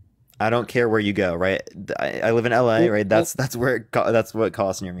 I don't care where you go, right? I live in LA, right? That's what it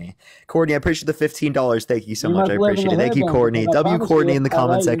costs near me. Courtney, I appreciate the $15. Thank you so much. I appreciate it. Thank you, Courtney. Courtney in the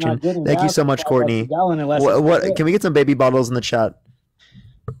comment section. Thank you so much, Courtney. What? Can we get some baby bottles in the chat?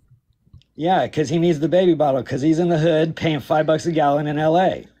 Yeah, because he needs the baby bottle because he's in the hood paying $5 a gallon in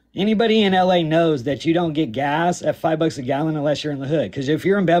LA. Anybody in LA knows that you don't get gas at $5 a gallon unless you're in the hood. Because if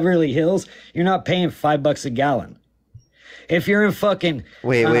you're in Beverly Hills, you're not paying $5 a gallon. If you're in fucking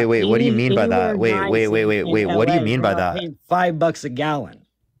wait, what do you mean by that? Wait, what do you mean by that? $5 a gallon.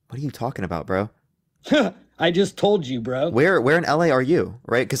 What are you talking about, bro? I just told you, bro. Where in LA are you?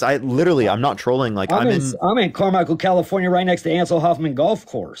 Right? Because I'm not trolling. Like I'm in Carmichael, California, right next to Ansel Hoffman Golf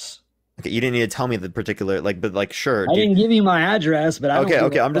Course. Okay, you didn't need to tell me the particular, but sure. I didn't give you my address, but I don't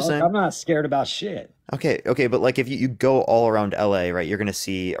okay, I'm just saying. I'm not scared about shit. Okay, but like if you go all around LA, right, you're gonna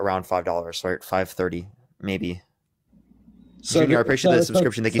see around $5, right, $5.30 maybe. So Junior, I appreciate the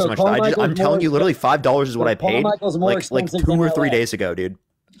subscription. Thank you so much. I'm telling you, literally $5 is what I paid like 2 or 3 days ago, dude.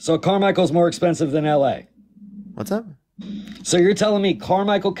 So Carmichael's more expensive than LA. What's up? So you're telling me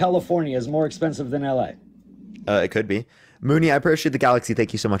Carmichael, California is more expensive than LA? It could be. Mooney, I appreciate the galaxy.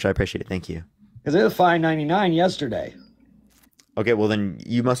 Thank you so much. I appreciate it. Thank you. Because it was $5.99 yesterday. Okay, well then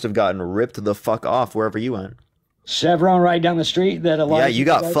you must have gotten ripped the fuck off wherever you went. Chevron right down the street. Yeah, you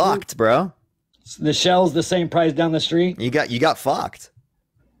got fucked, bro. The Shell's the same price down the street. You got fucked.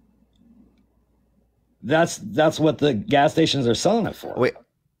 That's what the gas stations are selling it for. Wait,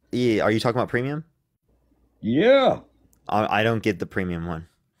 yeah, are you talking about premium? Yeah. I don't get the premium one.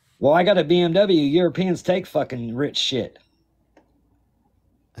 Well, I got a BMW. Europeans take fucking rich shit.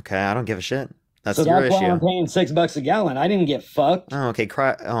 Okay, I don't give a shit. That's so your that's issue. why I'm paying $6 a gallon. I didn't get fucked. Oh, okay.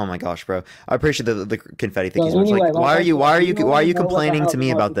 Oh my gosh, bro. I appreciate the confetti. Thank you so much. Like, why are you complaining to me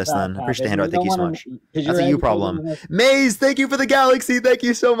about this then? I appreciate the handout. Thank you so much. That's a you problem. Maze, thank you for the galaxy. Thank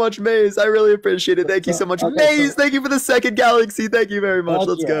you so much, Maze. I really appreciate it. Thank you so much, Maze. Thank you for the second galaxy. Thank you very much.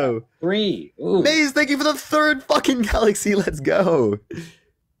 Let's go. 3. Ooh. Maze, thank you for the third fucking galaxy. Let's go.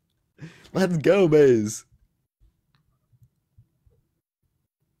 Let's go, Maze.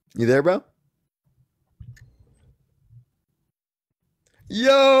 You there, bro?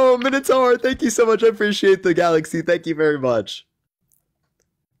 Yo, Minotaur, thank you so much. I appreciate the galaxy. Thank you very much.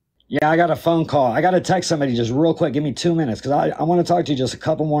 Yeah, I got a phone call. I got to text somebody just real quick. Give me 2 minutes because I want to talk to you just a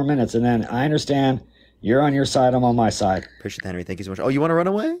couple more minutes. And then I understand you're on your side. I'm on my side. Appreciate that, Henry. Thank you so much. Oh, you want to run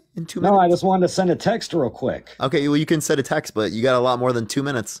away in 2 minutes? No, I just wanted to send a text real quick. Okay, well, you can send a text, but you got a lot more than 2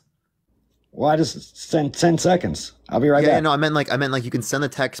 minutes. Well, I just sent 10 seconds. I'll be right back. Yeah, no, I meant like you can send the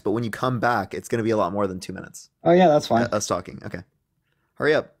text, but when you come back, it's going to be a lot more than 2 minutes. Oh, yeah, that's fine. Us talking. Okay.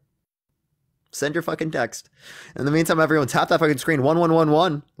 Hurry up. Send your fucking text. In the meantime, everyone, tap that fucking screen.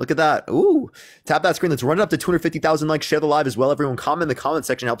 1111. Look at that. Ooh. Tap that screen. Let's run it up to 250,000 likes. Share the live as well, everyone. Comment in the comment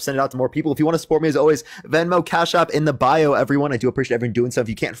section. Help send it out to more people. If you want to support me, as always, Venmo, Cash App in the bio, everyone. I do appreciate everyone doing so. If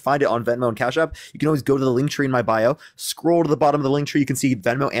you can't find it on Venmo and Cash App, you can always go to the link tree in my bio. Scroll to the bottom of the link tree. You can see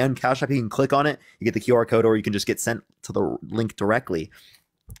Venmo and Cash App. You can click on it. You get the QR code, or you can just get sent to the link directly.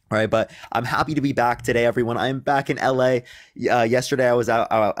 All right, but I'm happy to be back today, everyone. I'm back in LA. Yesterday, I was out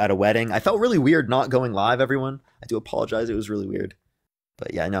at a wedding. I felt really weird not going live, everyone. I do apologize. It was really weird.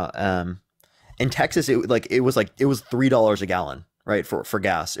 But yeah, no. In Texas, it was $3 a gallon, right, for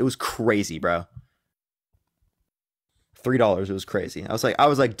gas. It was crazy, bro. $3. It was crazy. I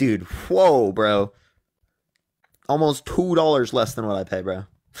was like, dude, whoa, bro. Almost $2 less than what I pay, bro.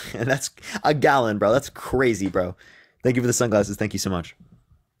 And that's a gallon, bro. That's crazy, bro. Thank you for the sunglasses. Thank you so much.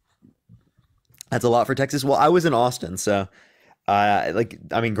 That's a lot for Texas. Well, I was in Austin, so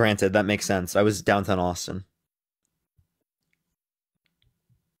granted, that makes sense. I was downtown Austin.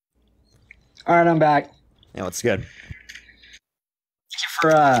 All right, I'm back. Yeah, it's good. Thank you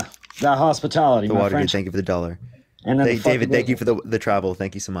for that hospitality, the water, dude, thank you for the $1. And then David, thank you for the travel.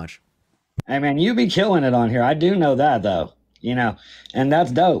 Thank you so much. Hey, man, you be killing it on here. I do know that, though. And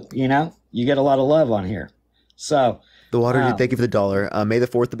that's dope. You get a lot of love on here. So... The water, dude, thank you for the $1. May the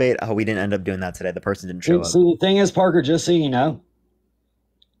 4th debate. Oh, we didn't end up doing that today. The person didn't show up. See, the thing is, Parker, just so you know,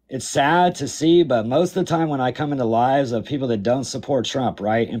 it's sad to see, but most of the time when I come into lives of people that don't support Trump,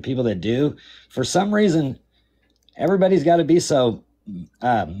 right, and people that do, for some reason, everybody's got to be so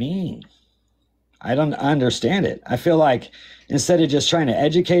mean. I don't understand it. I feel like instead of just trying to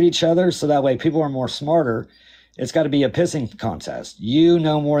educate each other so that way people are more smarter, it's got to be a pissing contest. You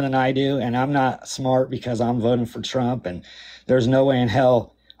know more than I do, and I'm not smart because I'm voting for Trump, and there's no way in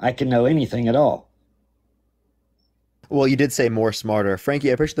hell I can know anything at all. Well, you did say more smarter. Frankie,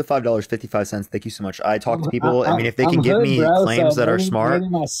 I appreciate the $5.55. Thank you so much. I talk to people. I mean, if they can give me claims that are smart.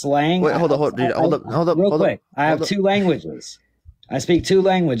 My slang. Wait, hold up. Real quick. I have 2 languages. I speak 2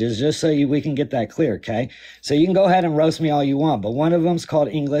 languages just so we can get that clear, okay? So you can go ahead and roast me all you want, but one of them's called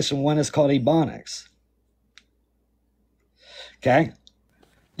English and one is called Ebonics. Okay,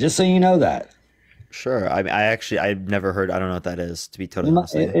 just so you know that. Sure. I've never heard. I don't know what that is, to be totally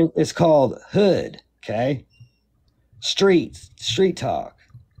honest. It's called hood. Okay, street talk.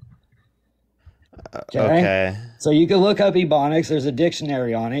 Okay. So you can look up Ebonics. There's a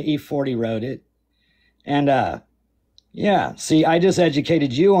dictionary on it. E40 wrote it, and yeah. See, I just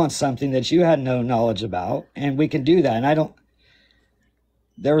educated you on something that you had no knowledge about, and we can do that. And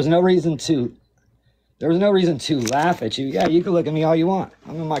there was no reason to laugh at you. Yeah, you can look at me all you want.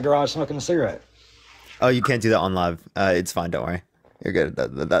 I'm in my garage smoking a cigarette. Oh, you can't do that on live. It's fine. Don't worry. You're good.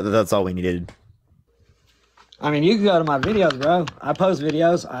 That's all we needed. I mean, you can go to my videos, bro. I post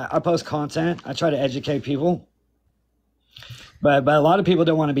videos. I post content. I try to educate people. But a lot of people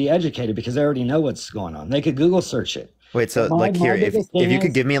don't want to be educated because they already know what's going on. They could Google search it. Wait, so if you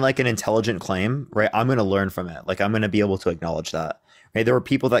could give me like an intelligent claim, right, I'm going to learn from it. Like, I'm going to be able to acknowledge that. Right? There are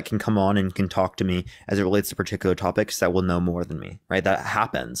people that can come on and can talk to me as it relates to particular topics that will know more than me, right? That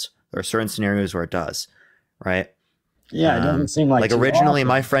happens. There are certain scenarios where it does, right? Yeah, it doesn't seem like originally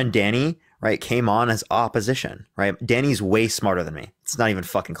my friend Danny, right, came on as opposition, right? Danny's way smarter than me. It's not even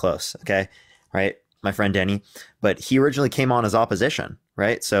fucking close, okay? Right? My friend Danny, but he originally came on as opposition,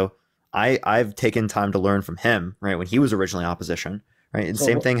 right? So I've taken time to learn from him, right? When he was originally opposition, right? And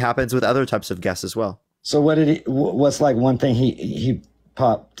same thing happens with other types of guests as well. So what's like one thing he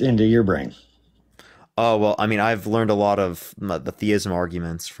popped into your brain? Oh, well, I mean, I've learned a lot of the theism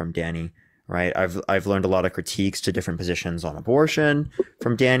arguments from Danny, right? I've learned a lot of critiques to different positions on abortion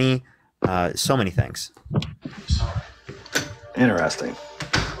from Danny. So many things. Interesting.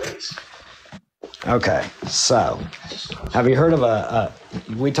 Okay, so have you heard of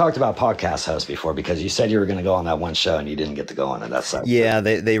we talked about podcast hosts before because you said you were going to go on that one show and you didn't get to go on it. That's yeah,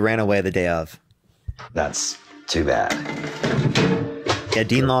 they ran away the day of. That's too bad. Yeah,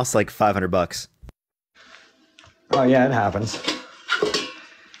 Dean lost like $500. Oh yeah, it happens.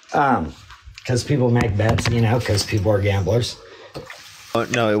 Because people make bets, because people are gamblers. Oh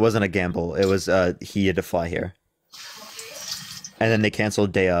no, it wasn't a gamble. It was he had to fly here, and then they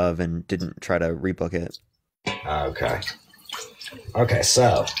canceled day of and didn't try to rebook it. Okay.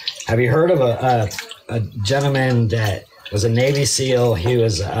 So, have you heard of a gentleman that was a Navy SEAL? He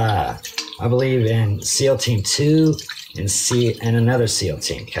was, I believe, in SEAL Team 2 and another SEAL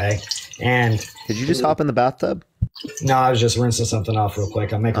team. Okay, and did you just hop in the bathtub? No, I was just rinsing something off real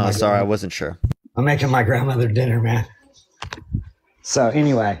quick. I'm making. Sorry, I wasn't sure. I'm making my grandmother dinner, man. So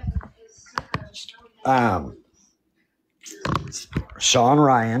anyway, Sean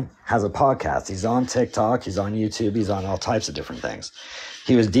Ryan has a podcast. He's on TikTok. He's on YouTube. He's on all types of different things.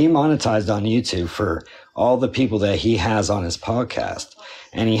 He was demonetized on YouTube for all the people that he has on his podcast.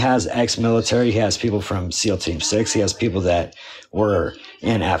 And he has ex-military. He has people from SEAL Team 6. He has people that were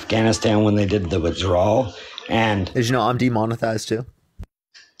in Afghanistan when they did the withdrawal. And did you know I'm demonetized too?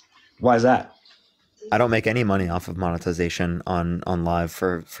 Why is that? I don't make any money off of monetization on live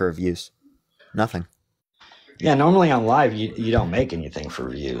for views. Nothing. Yeah, normally on live you don't make anything for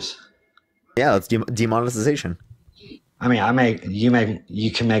views. Yeah, it's demonetization. I mean,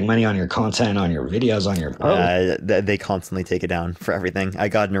 you can make money on your content, on your videos, on your posts. They constantly take it down for everything. I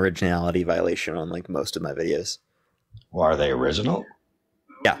got an originality violation on like most of my videos. Well, are they original?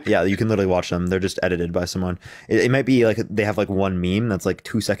 Yeah, you can literally watch them. They're just edited by someone. It might be like they have like one meme that's like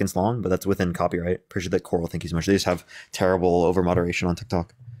 2 seconds long, but that's within copyright. Pretty sure that Coral think he's much. They just have terrible over moderation on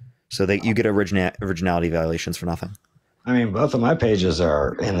TikTok, so you get originality violations for nothing. I mean, both of my pages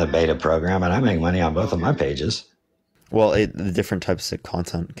are in the beta program, and I make money on both of my pages. Well, the different types of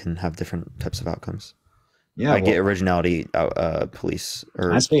content can have different types of outcomes. Yeah, I get originality police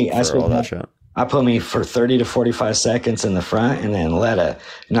or all that shit. I put me for 30 to 45 seconds in the front and then let a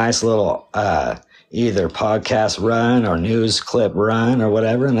nice little either podcast run or news clip run or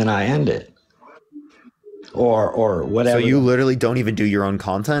whatever, and then I end it. Or whatever. So you literally don't even do your own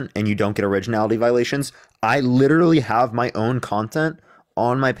content and you don't get originality violations? I literally have my own content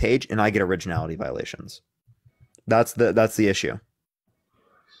on my page and I get originality violations. That's the issue.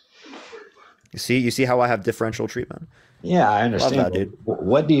 You see how I have differential treatment? Yeah, I understand. Love that, dude.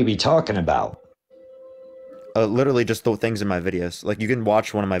 What do you be talking about? Literally just the things in my videos. Like you can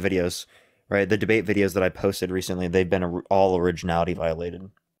watch one of my videos, right? The debate videos that I posted recently, they've been all originality violated.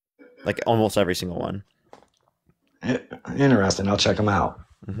 Like almost every single one. Interesting. I'll check them out.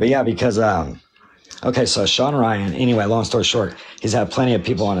 Mm-hmm. But yeah, because, okay, so Sean Ryan, anyway, long story short, he's had plenty of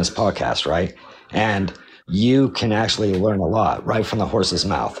people on his podcast, right? And you can actually learn a lot right from the horse's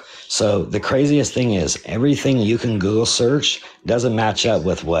mouth. So the craziest thing is everything you can Google search doesn't match up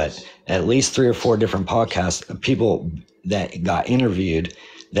with what at least 3 or 4 different podcasts, people that got interviewed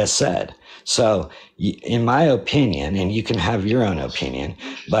that said. So in my opinion, and you can have your own opinion,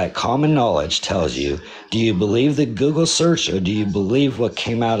 but common knowledge tells you, do you believe the Google search or do you believe what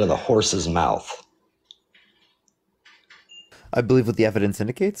came out of the horse's mouth? I believe what the evidence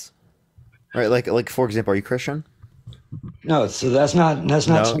indicates. Right, like for example, are you Christian? No, so that's not.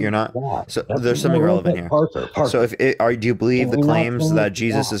 No, you're not. So there's something relevant here. Parker. So do you believe the claims that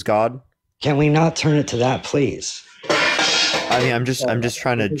Jesus is God? Can we not turn it to that, please? I mean, I'm just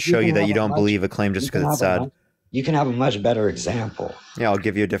trying to show you that you don't believe a claim just because it's sad. You can have a much better example. Yeah, I'll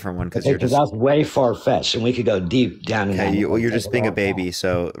give you a different one because that's way far fetched, and we could go deep down in that. You're just being a baby,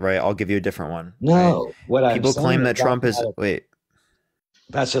 so right. I'll give you a different one. No, right? People claim that Trump is wait.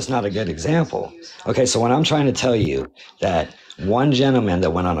 That's just not a good example. Okay, so when I'm trying to tell you that one gentleman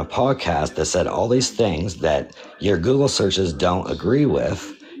that went on a podcast that said all these things that your Google searches don't agree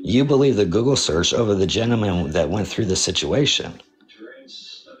with, you believe the Google search over the gentleman that went through the situation.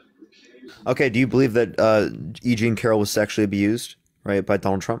 Okay, do you believe that E. Jean Carroll was sexually abused, right, by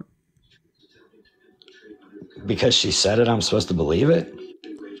Donald Trump? Because she said it, I'm supposed to believe it?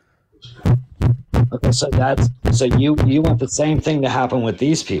 Okay, so you want the same thing to happen with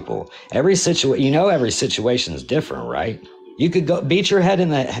these people. Every situation is different, right? You could go beat your head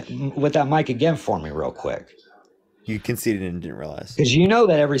with that mic again for me real quick. You conceded and didn't realize. Because you know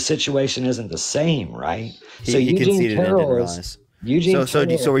that every situation isn't the same, right? So he conceded and didn't realize.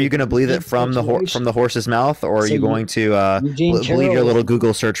 So are you going to believe it from the horse's mouth, or are you going to believe your little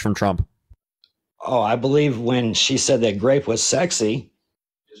Google search from Trump? Oh, I believe when she said that grape was sexy.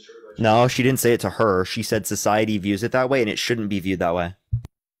 No, she didn't say it to her. She said society views it that way, and it shouldn't be viewed that way.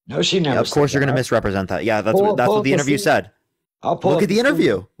 No, she never. Yeah, of course, you're going to misrepresent that. Yeah, that's what the interview said. Look at the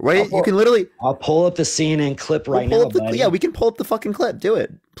interview, right? You can literally. I'll pull up the CNN clip right now. Yeah, we can pull up the fucking clip. Do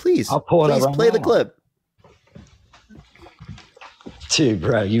it, please. I'll pull it up right play now. The clip. Dude,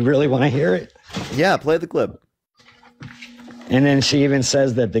 bro, you really want to hear it? Yeah, play the clip. And then she even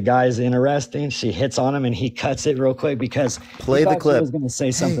says that the guy's interesting. She hits on him and he cuts it real quick because play the clip. She was going to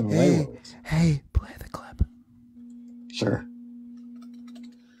say something Hey, play the clip. Sure.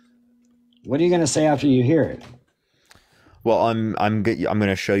 What are you going to say after you hear it? Well, I'm going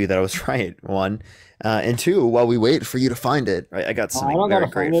to show you that I was right. One, and two, while we wait for you to find it, right? I got something very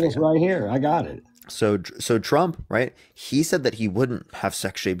great. It's right here. I got it. So Trump, right? He said that he wouldn't have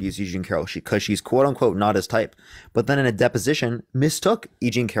sexually abused E. Jean Carroll because she's quote unquote not his type. But then in a deposition, mistook E.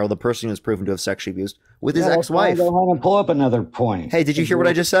 Jean Carroll, the person who was proven to have sexually abused, with his ex-wife. Go ahead and pull up another point. Hey, did you hear what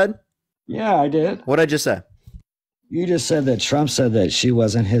I just said? Yeah, I did. What I just said? You just said that Trump said that she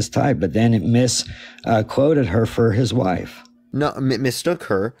wasn't his type, but then it misquoted her for his wife. No, mistook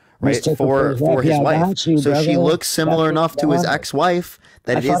her. Right, for his wife. So she looks similar enough to his ex-wife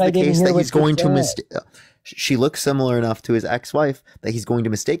that it is the case that he's going to mistake. She looks similar enough to his ex-wife that he's going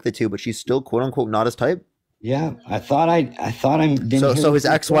to mistake the two, but she's still quote unquote not his type. Yeah, I thought I'm. So his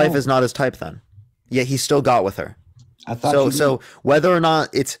ex-wife is not his type then. Yeah, he still got with her. I thought so whether or not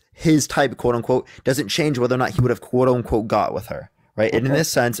it's his type, quote unquote, doesn't change whether or not he would have quote unquote got with her, right? Okay. And in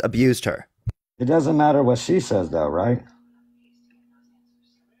this sense, abused her. It doesn't matter what she says, though, right?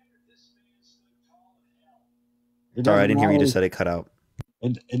 Sorry, I didn't hear you just said it cut out.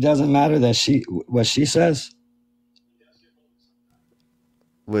 It doesn't matter that what she says.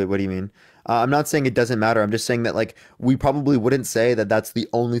 Wait, what do you mean? I'm not saying it doesn't matter. I'm just saying that like we probably wouldn't say that that's the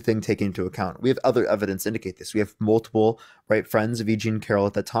only thing taken into account. We have other evidence to indicate this. We have multiple friends of E. Jean Carroll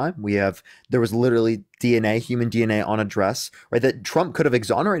at the time. There was literally DNA, human DNA on a dress, right? That Trump could have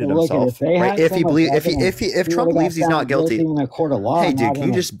exonerated himself, right? If Trump believes he's not guilty. In a court of law, hey, dude, can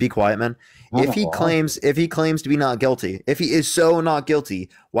you just be quiet, man? If he claims to be not guilty, if he is so not guilty,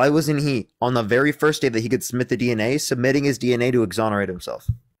 why wasn't he on the very first day that he could submit the DNA, submitting his DNA to exonerate himself?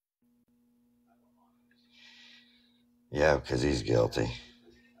 Yeah, because he's guilty.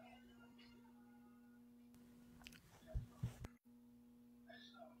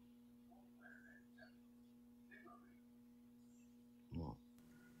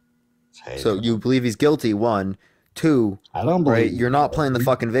 So you believe he's guilty, one. Two, I don't believe. Right, you're not playing the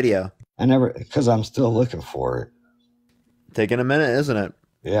fucking video. Because I'm still looking for it. Taking a minute, isn't it?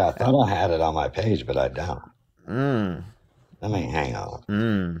 Yeah, I thought I had it on my page, but I don't. I mean, hang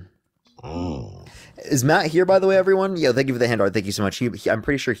on. Is Matt here, by the way, everyone? Yeah, thank you for the hand art. Thank you so much. I'm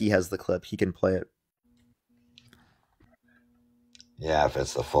pretty sure he has the clip. He can play it. Yeah, if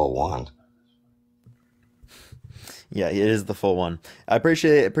it's the full one. Yeah, it is the full one. I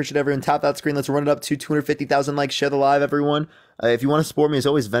appreciate everyone. Tap that screen. Let's run it up to 250,000 likes. Share the live, everyone. If you want to support me, as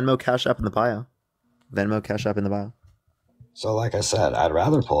always, Venmo, Cash App in the bio. Venmo, Cash App in the bio. So, like I said, I'd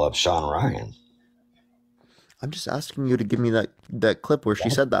rather pull up Sean Ryan. I'm just asking you to give me that clip where she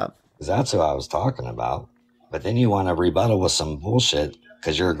said that. That's who I was talking about. But then you want to rebuttal with some bullshit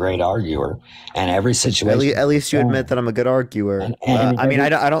because you're a great arguer. And every situation... At least you admit that I'm a good arguer. I mean,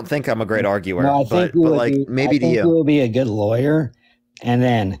 I don't think I'm a great arguer. No, but maybe to you. You would be a good lawyer. And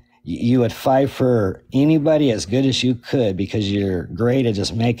then you would fight for anybody as good as you could because you're great at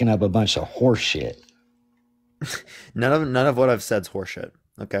just making up a bunch of horse shit. None of what I've said is horseshit.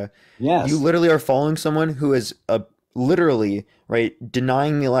 Okay. Yes. You literally are following someone who is literally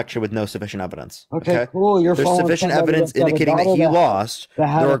denying the election with no sufficient evidence. Okay, cool. There's sufficient evidence indicating that he lost. There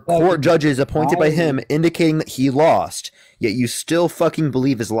are court judges appointed by him indicating that he lost. Yet you still fucking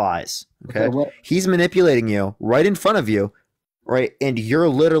believe his lies. Okay. He's manipulating you right in front of you, right? And you're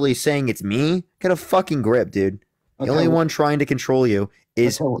literally saying it's me. Get a fucking grip, dude. The only one trying to control you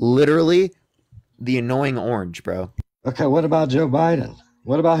is literally the annoying orange, bro. Okay, what about Joe Biden?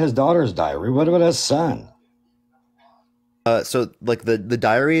 What about his daughter's diary? What about his son? So like the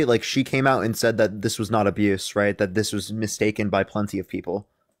diary, like she came out and said that this was not abuse, right? That this was mistaken by plenty of people.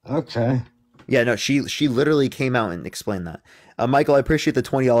 Okay. Yeah, no, she literally came out and explained that. Michael, I appreciate the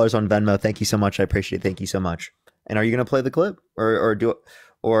 $20 on Venmo. Thank you so much. I appreciate it. Thank you so much. And are you gonna play the clip or do it?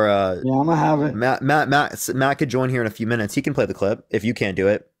 Yeah, I'm gonna have it. Matt could join here in a few minutes. He can play the clip if you can't do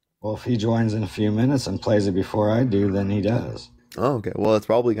it. Well, if he joins in a few minutes and plays it before I do, then he does. Oh, okay. Well, it's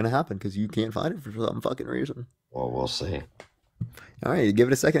probably going to happen because you can't find it for some fucking reason. Well, we'll see. All right, give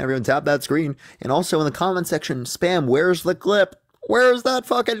it a second, everyone. Tap that screen. And also in the comment section, spam, where's the clip? Where's that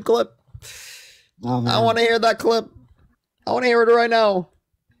fucking clip? Oh, man. I want to hear that clip. I want to hear it right now.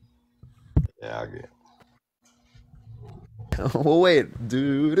 Yeah, I'll get it. Well, wait.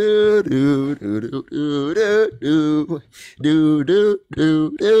 Do do do do do do do do do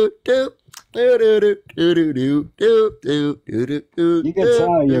do do do. You can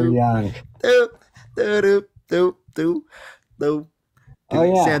tell you're young. Oh,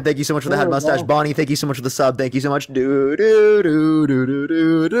 yeah. Sam, thank you so much for the head mustache. Bonnie, thank you so much for the sub. Thank you so much. Do do do do do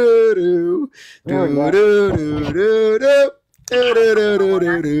do do do do do do. Did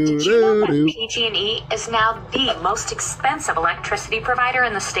you know that PG&E is now the most expensive electricity provider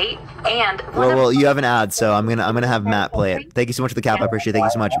in the state? And well, you have an ad, so I'm gonna have Matt play it. Thank you so much for the cap. I appreciate it. Thank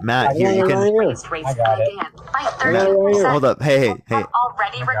you so much, Matt. Here you can. I got it. Hold up. Hey. I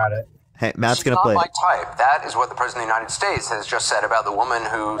got it. Hey, Matt's gonna play. She's not my type. That is what the President of the United States has just said about the woman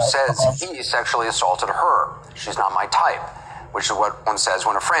who says he sexually assaulted her. She's not my type. Which is what one says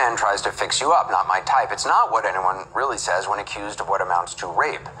when a friend tries to fix you up. Not my type. It's not what anyone really says when accused of what amounts to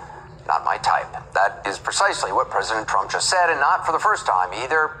rape. Not my type. That is precisely what President Trump just said, and not for the first time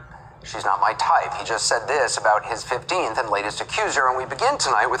either. She's not my type. He just said this about his 15th and latest accuser, and we begin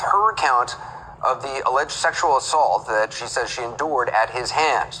tonight with her account of the alleged sexual assault that she says she endured at his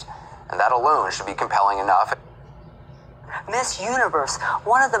hands. And that alone should be compelling enough. Miss Universe,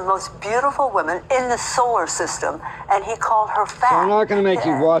 one of the most beautiful women in the solar system, and he called her fat. So I'm not going to make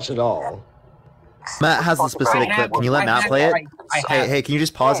you watch it all. Matt has a specific clip. Can you let Matt play it? Hey, can you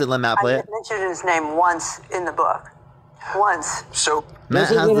just pause it and let Matt play it? I mentioned his name once in the book. Once. So Matt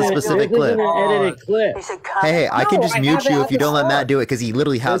has the specific clip. Edited clip. He said, Hey, I can just mute you if you don't let Matt do it because he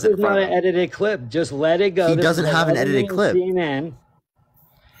literally has it. This is not an edited clip. Just let it go. He doesn't have an edited clip. CNN,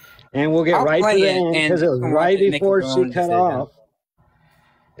 and we'll get right to the end because it was right before she cut off.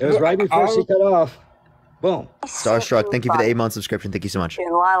 It was right before she cut off. Boom. Starstruck, thank you for the 8-month subscription. Thank you so much. In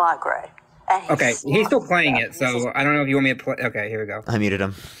lilac gray. Okay, he's still playing it, so I don't know if you want me to play. Okay, here we go. I muted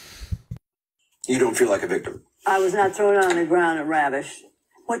him. You don't feel like a victim. I was not thrown on the ground and ravished.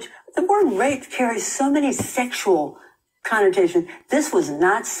 Which the word rape carries so many sexual connotations. This was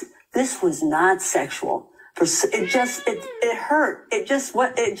not sexual. It hurt. It just,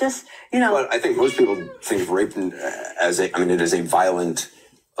 you know. But I think most people think of rape as it is a violent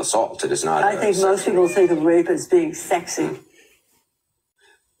assault. It is not. I think most people think of rape as being sexy.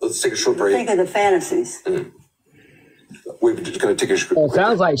 Let's take a short break. Think of the fantasies. Mm-hmm. We're just going to take a short break. It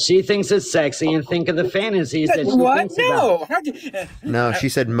sounds like she thinks it's sexy and think of the fantasies that she thinks about. No, she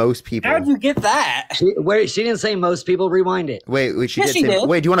said most people. How'd you get that? She didn't say most people. Rewind it. Wait, she yes, did. Say,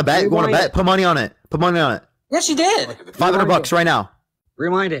 wait, do you want to bet? Rewind you want to bet? Put money on it. Put money on it. Yes, she did. $500 right now.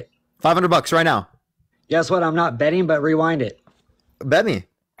 Rewind it. $500 right now. Guess what? I'm not betting, but rewind it. Bet me.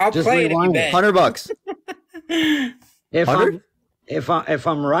 I'll just play it if you bet. $100. If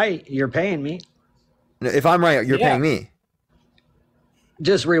I'm right, you're paying me. If I'm right, you're paying me.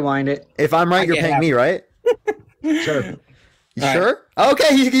 Just rewind it. If I'm right, you're paying me, right? Sure. You sure?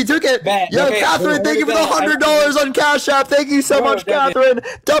 Okay, he took it. Yo, okay. Catherine, thank you for the $100 on Cash App. Thank you so much, Catherine.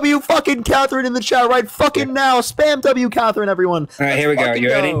 W fucking Catherine in the chat right fucking now. Spam W Catherine, everyone. All right, here we go. You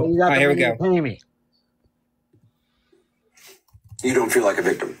ready? All right, here we go. Pay me. You don't feel like a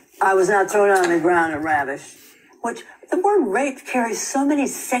victim. I was not thrown on the ground and ravished. Which the word rape carries so many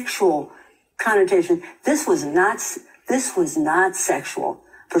sexual connotations. This was not sexual.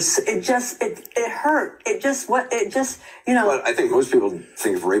 It hurt. It just, you know. But I think most people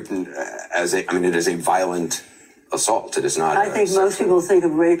think of rape as it is a violent assault. It is not. I think most people think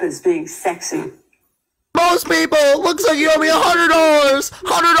of rape as being sexy. Most people. Looks like you owe me $100.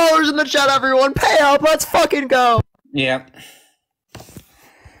 $100 in the chat, everyone. Pay up. Let's fucking go. Yeah.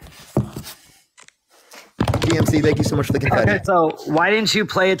 DMC, thank you so much for the confetti. Okay, so why didn't you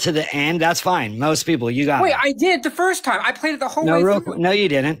play it to the end? That's fine. Most people, you got Wait, it. I did the first time. I played it the whole way through. No, you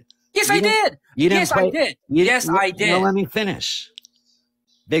didn't. Yes, I did. You didn't yes, I did. Yes, I did. No, let me finish.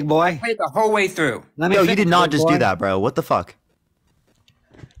 Big boy. I played the whole way through. Yo, you did not just do that, bro. What the fuck?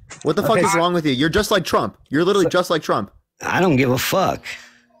 What the fuck is wrong with you? You're just like Trump. You're literally just like Trump. I don't give a fuck.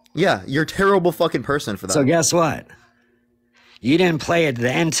 Yeah, you're a terrible fucking person for that. So guess what? You didn't play it to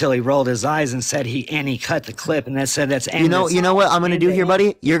the end till he rolled his eyes and said he cut the clip and then said that's endless. You know what I'm gonna do here,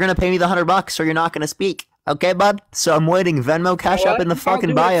 buddy? You're gonna pay me the $100 or you're not gonna speak. Okay, bud? So I'm waiting. Venmo, Cash App in the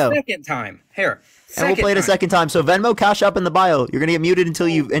fucking bio. Second time. Here. And we'll play it a second time. So Venmo, Cash App in the bio. You're gonna get muted until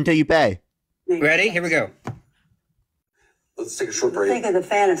you pay. Ready? Here we go. Let's take a short break. Think of the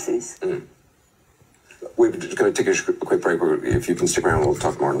fantasies. We're just going to take a quick break. If you can stick around, we'll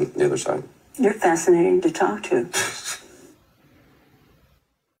talk more on the other side. You're fascinating to talk to.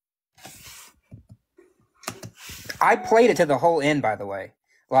 I played it to the whole end, by the way.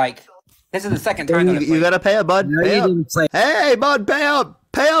 Like, this is the second time. You gotta pay up, bud. Pay up. Hey, bud, pay up.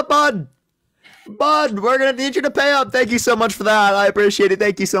 Pay up, bud. Bud, we're gonna need you to pay up. Thank you so much for that. I appreciate it.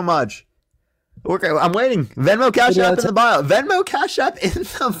 Thank you so much. Okay, I'm waiting. Venmo Cash App in the bio. Venmo Cash App in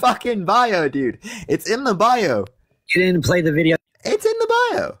the fucking bio, dude. It's in the bio. You didn't play the video. It's in the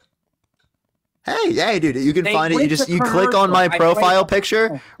bio. Hey, dude, you can find it. You click on my profile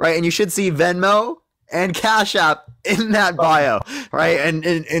picture, right, and you should see Venmo and Cash App in that bio, right?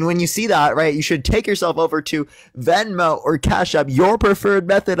 And when you see that, right, you should take yourself over to Venmo or Cash App, your preferred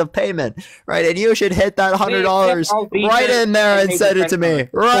method of payment, right? And you should hit that $100 right in there and send it to me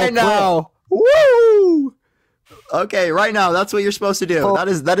right now. Woo! Okay, right now, that's what you're supposed to do.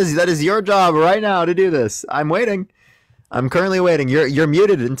 That is your job right now to do this. I'm waiting. I'm currently waiting. You're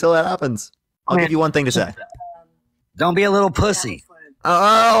muted until that happens. I'll give you one thing to say. Don't be a little pussy.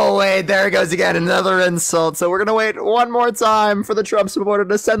 Oh, wait, there it goes again. Another insult. So we're going to wait one more time for the Trump supporter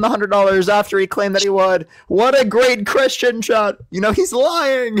to send the $100 after he claimed that he would. What a great Christian, chat. You know, he's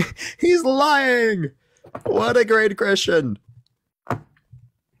lying. He's lying. What a great Christian.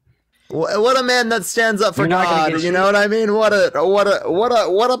 What a man that stands up for God. You know what I mean? What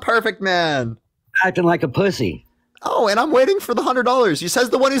a perfect man. Acting like a pussy. Oh, and I'm waiting for the $100. He says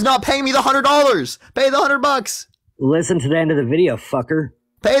the one who's not paying me the $100. Pay the $100. Listen to the end of the video, fucker.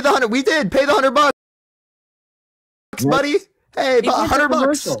 Pay the 100. We did pay the $100, buddy. Hey,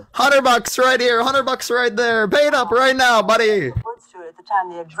 $100. $100 right here. $100 right there. Pay it up right now, buddy. At the time,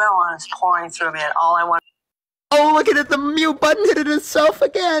 the adrenaline is pouring through me, and all I want. Oh, look at it. The mute button hit it itself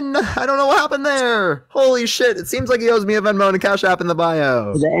again. I don't know what happened there. Holy shit. It seems like he owes me a Venmo and a Cash App in the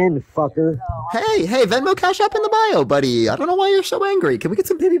bio. To the end, fucker. Hey, Venmo Cash App in the bio, buddy. I don't know why you're so angry. Can we get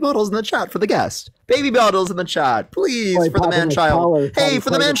some baby bottles in the chat for the guest? Baby bottles in the chat, please, for the man-child. Hey, for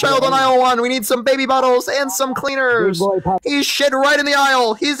the man-child on aisle 1, we need some baby bottles and some cleaners. He's shit right in the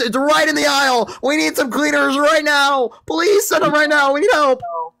aisle. It's right in the aisle. We need some cleaners right now. Please send them right now. We need help.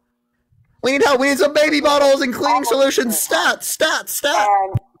 We need help. We need some baby bottles and cleaning solutions. Stat.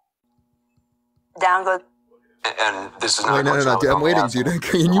 And down goes. And this is not. No. Dude, I'm waiting, dude.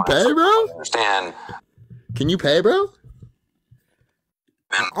 Can you pay, bro? Understand? Can you pay, bro?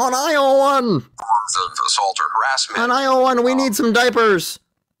 On aisle 1. Forms of assault or harassment. On aisle 1, we need some diapers.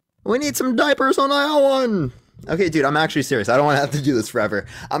 We need some diapers on aisle 1. Okay, dude, I'm actually serious. I don't want to have to do this forever.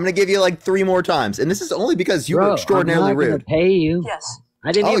 I'm gonna give you like 3 more times, and this is only because you were extraordinarily rude. I'm not gonna pay you. Yes.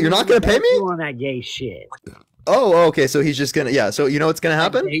 I didn't. Oh, you're not gonna pay me on that gay shit. Oh, okay. So he's just gonna. Yeah. So you know what's gonna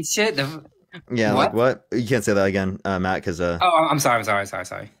happen? Gay shit. Yeah. What? Like what? You can't say that again, Matt. Because Oh, I'm sorry.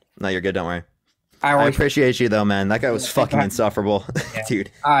 No, you're good. Don't worry. I appreciate you though, man. That guy was fucking insufferable, yeah.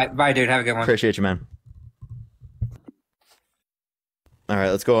 Dude. All right, bye, dude. Have a good one. Appreciate you, man. All right,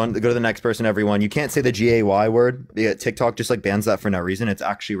 let's go on. Go to the next person, everyone. You can't say the GAY word. Yeah, TikTok just like bans that for no reason. It's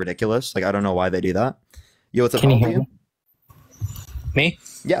actually ridiculous. Like I don't know why they do that. Yo, what's up? Can you hear me? Me?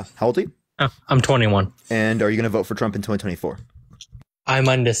 Yeah. How old are you? Oh, I'm 21. And are you going to vote for Trump in 2024? I'm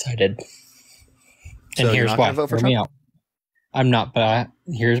undecided. And So here's why. vote for Hear me Trump? out. I'm not, but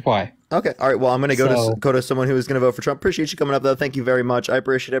here's why. Okay. All right. Well, I'm going to go to someone who is going to vote for Trump. Appreciate you coming up, though. Thank you very much. I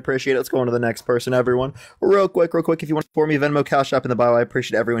appreciate it. Let's go on to the next person, everyone. Real quick. If you want to for me, Venmo, Cash App in the bio. I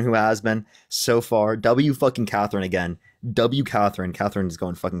appreciate everyone who has been so far. W fucking Catherine again. W Catherine. Catherine is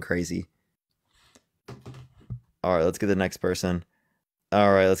going fucking crazy. All right. Let's get the next person.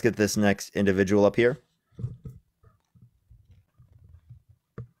 All right. Let's get this next individual up here.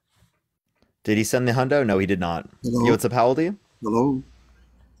 Did he send the hundo? No, he did not. Hello. Yo, what's up? How old are you? Hello?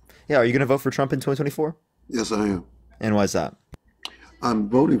 Yeah, are you going to vote for Trump in 2024? Yes, I am. And why is that? I'm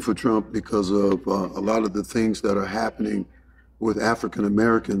voting for Trump because of a lot of the things that are happening with African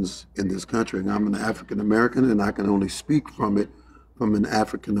Americans in this country. And I'm an African American, and I can only speak from it from an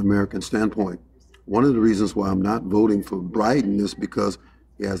African American standpoint. One of the reasons why I'm not voting for Biden is because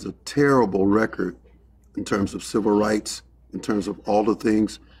he has a terrible record in terms of civil rights, in terms of all the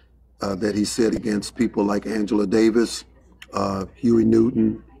things that he said against people like Angela Davis, Huey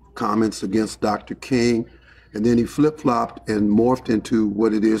Newton, comments against Dr. King, and then he flip-flopped and morphed into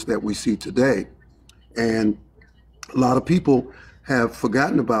what it is that we see today. And a lot of people have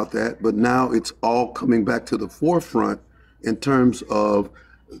forgotten about that, but now it's all coming back to the forefront in terms of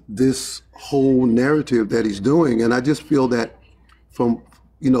this whole narrative that he's doing. And I just feel that from,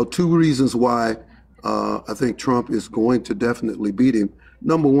 2 reasons why I think Trump is going to definitely beat him.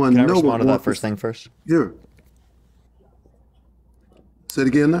 Number one, Can I respond to that first thing first? Yeah. Say it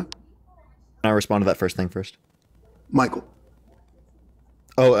again now. Can I respond to that first thing first? Michael.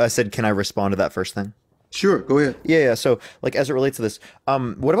 Oh, I said, can I respond to that first thing? Sure, go ahead. Yeah. So, like, as it relates to this,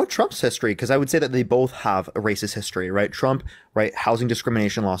 what about Trump's history? Because I would say that they both have a racist history, right? Trump, right, housing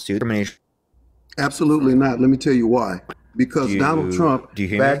discrimination lawsuit. Absolutely not. Let me tell you why. Because Donald Trump, do you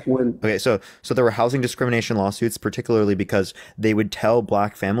hear back me? when... Okay, so there were housing discrimination lawsuits, particularly because they would tell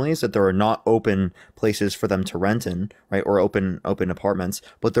black families that there are not open places for them to rent in, right, or open apartments,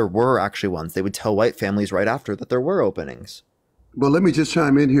 but there were actually ones. They would tell white families right after that there were openings. Well, let me just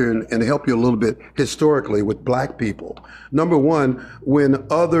chime in here and help you a little bit historically with black people. Number one, when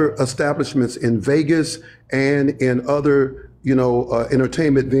other establishments in Vegas and in other,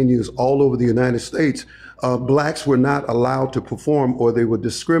 entertainment venues all over the United States, blacks were not allowed to perform, or they were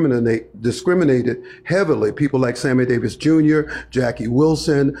discriminated heavily. People like Sammy Davis Jr., Jackie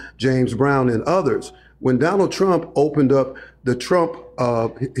Wilson, James Brown, and others. When Donald Trump opened up the Trump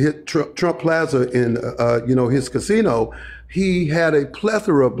Plaza in his casino, he had a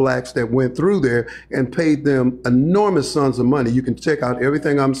plethora of blacks that went through there and paid them enormous sums of money. You can check out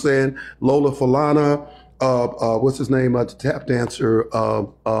everything I'm saying. Lola Falana, what's his name? The tap dancer,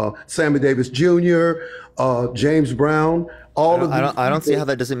 Sammy Davis Jr., James Brown. I don't see how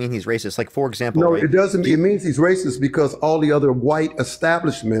that doesn't mean he's racist. Like, for example, no, right? it doesn't. It means he's racist because all the other white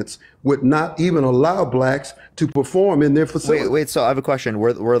establishments would not even allow blacks to perform in their facility. Wait. So I have a question.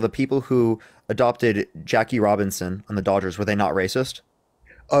 Were the people who adopted Jackie Robinson on the Dodgers, were they not racist?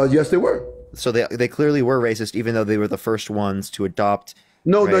 Yes, they were. So they clearly were racist, even though they were the first ones to adopt.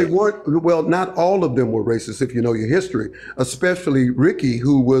 No, right? They weren't. Well, not all of them were racist, if you know your history, especially Ricky,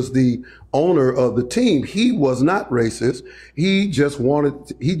 who was the owner of the team. He was not racist. He just wanted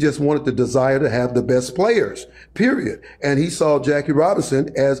the desire to have the best players, period. And he saw Jackie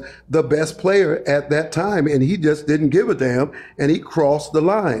Robinson as the best player at that time, and he just didn't give a damn, and he crossed the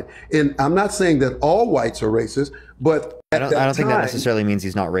line. And I'm not saying that all whites are racist, but I don't think that necessarily means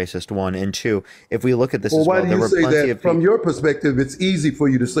he's not racist, one. And two, if we look at this well, as well, why do you say that? From your perspective, it's easy for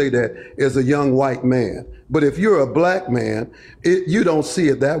you to say that as a young white man. But if you're a black man, you don't see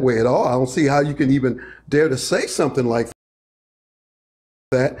it that way at all. I don't see how you can even dare to say something like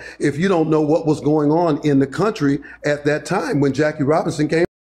that if you don't know what was going on in the country at that time when Jackie Robinson came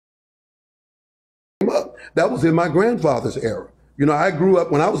up. That was in my grandfather's era. I grew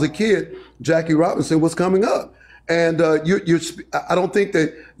up, when I was a kid, Jackie Robinson was coming up. And I don't think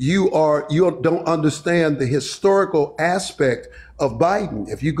that you don't understand the historical aspect of Biden.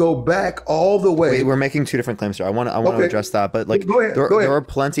 If you go back all the way, wait, we're making two different claims here. I want to address that, but like, go ahead. There are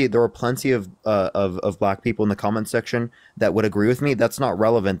plenty of black people in the comment section that would agree with me. That's not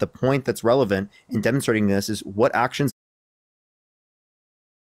relevant. The point that's relevant in demonstrating this is what actions.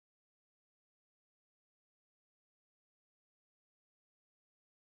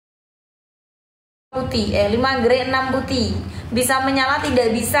 Putih, 5 grey 6 putih. Bisa menyala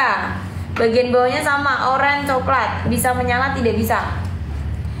tidak bisa. Bagian bawahnya sama, oranye coklat. Bisa menyala tidak bisa.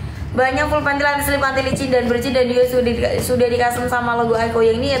 Banyak full pantilan selip anti licin dan bersih, dan juga sudah dikasem sama logo Aiko.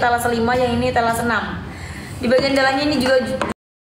 Yang ini etalase 5, yang ini etalase 6. Di bagian dalamnya ini juga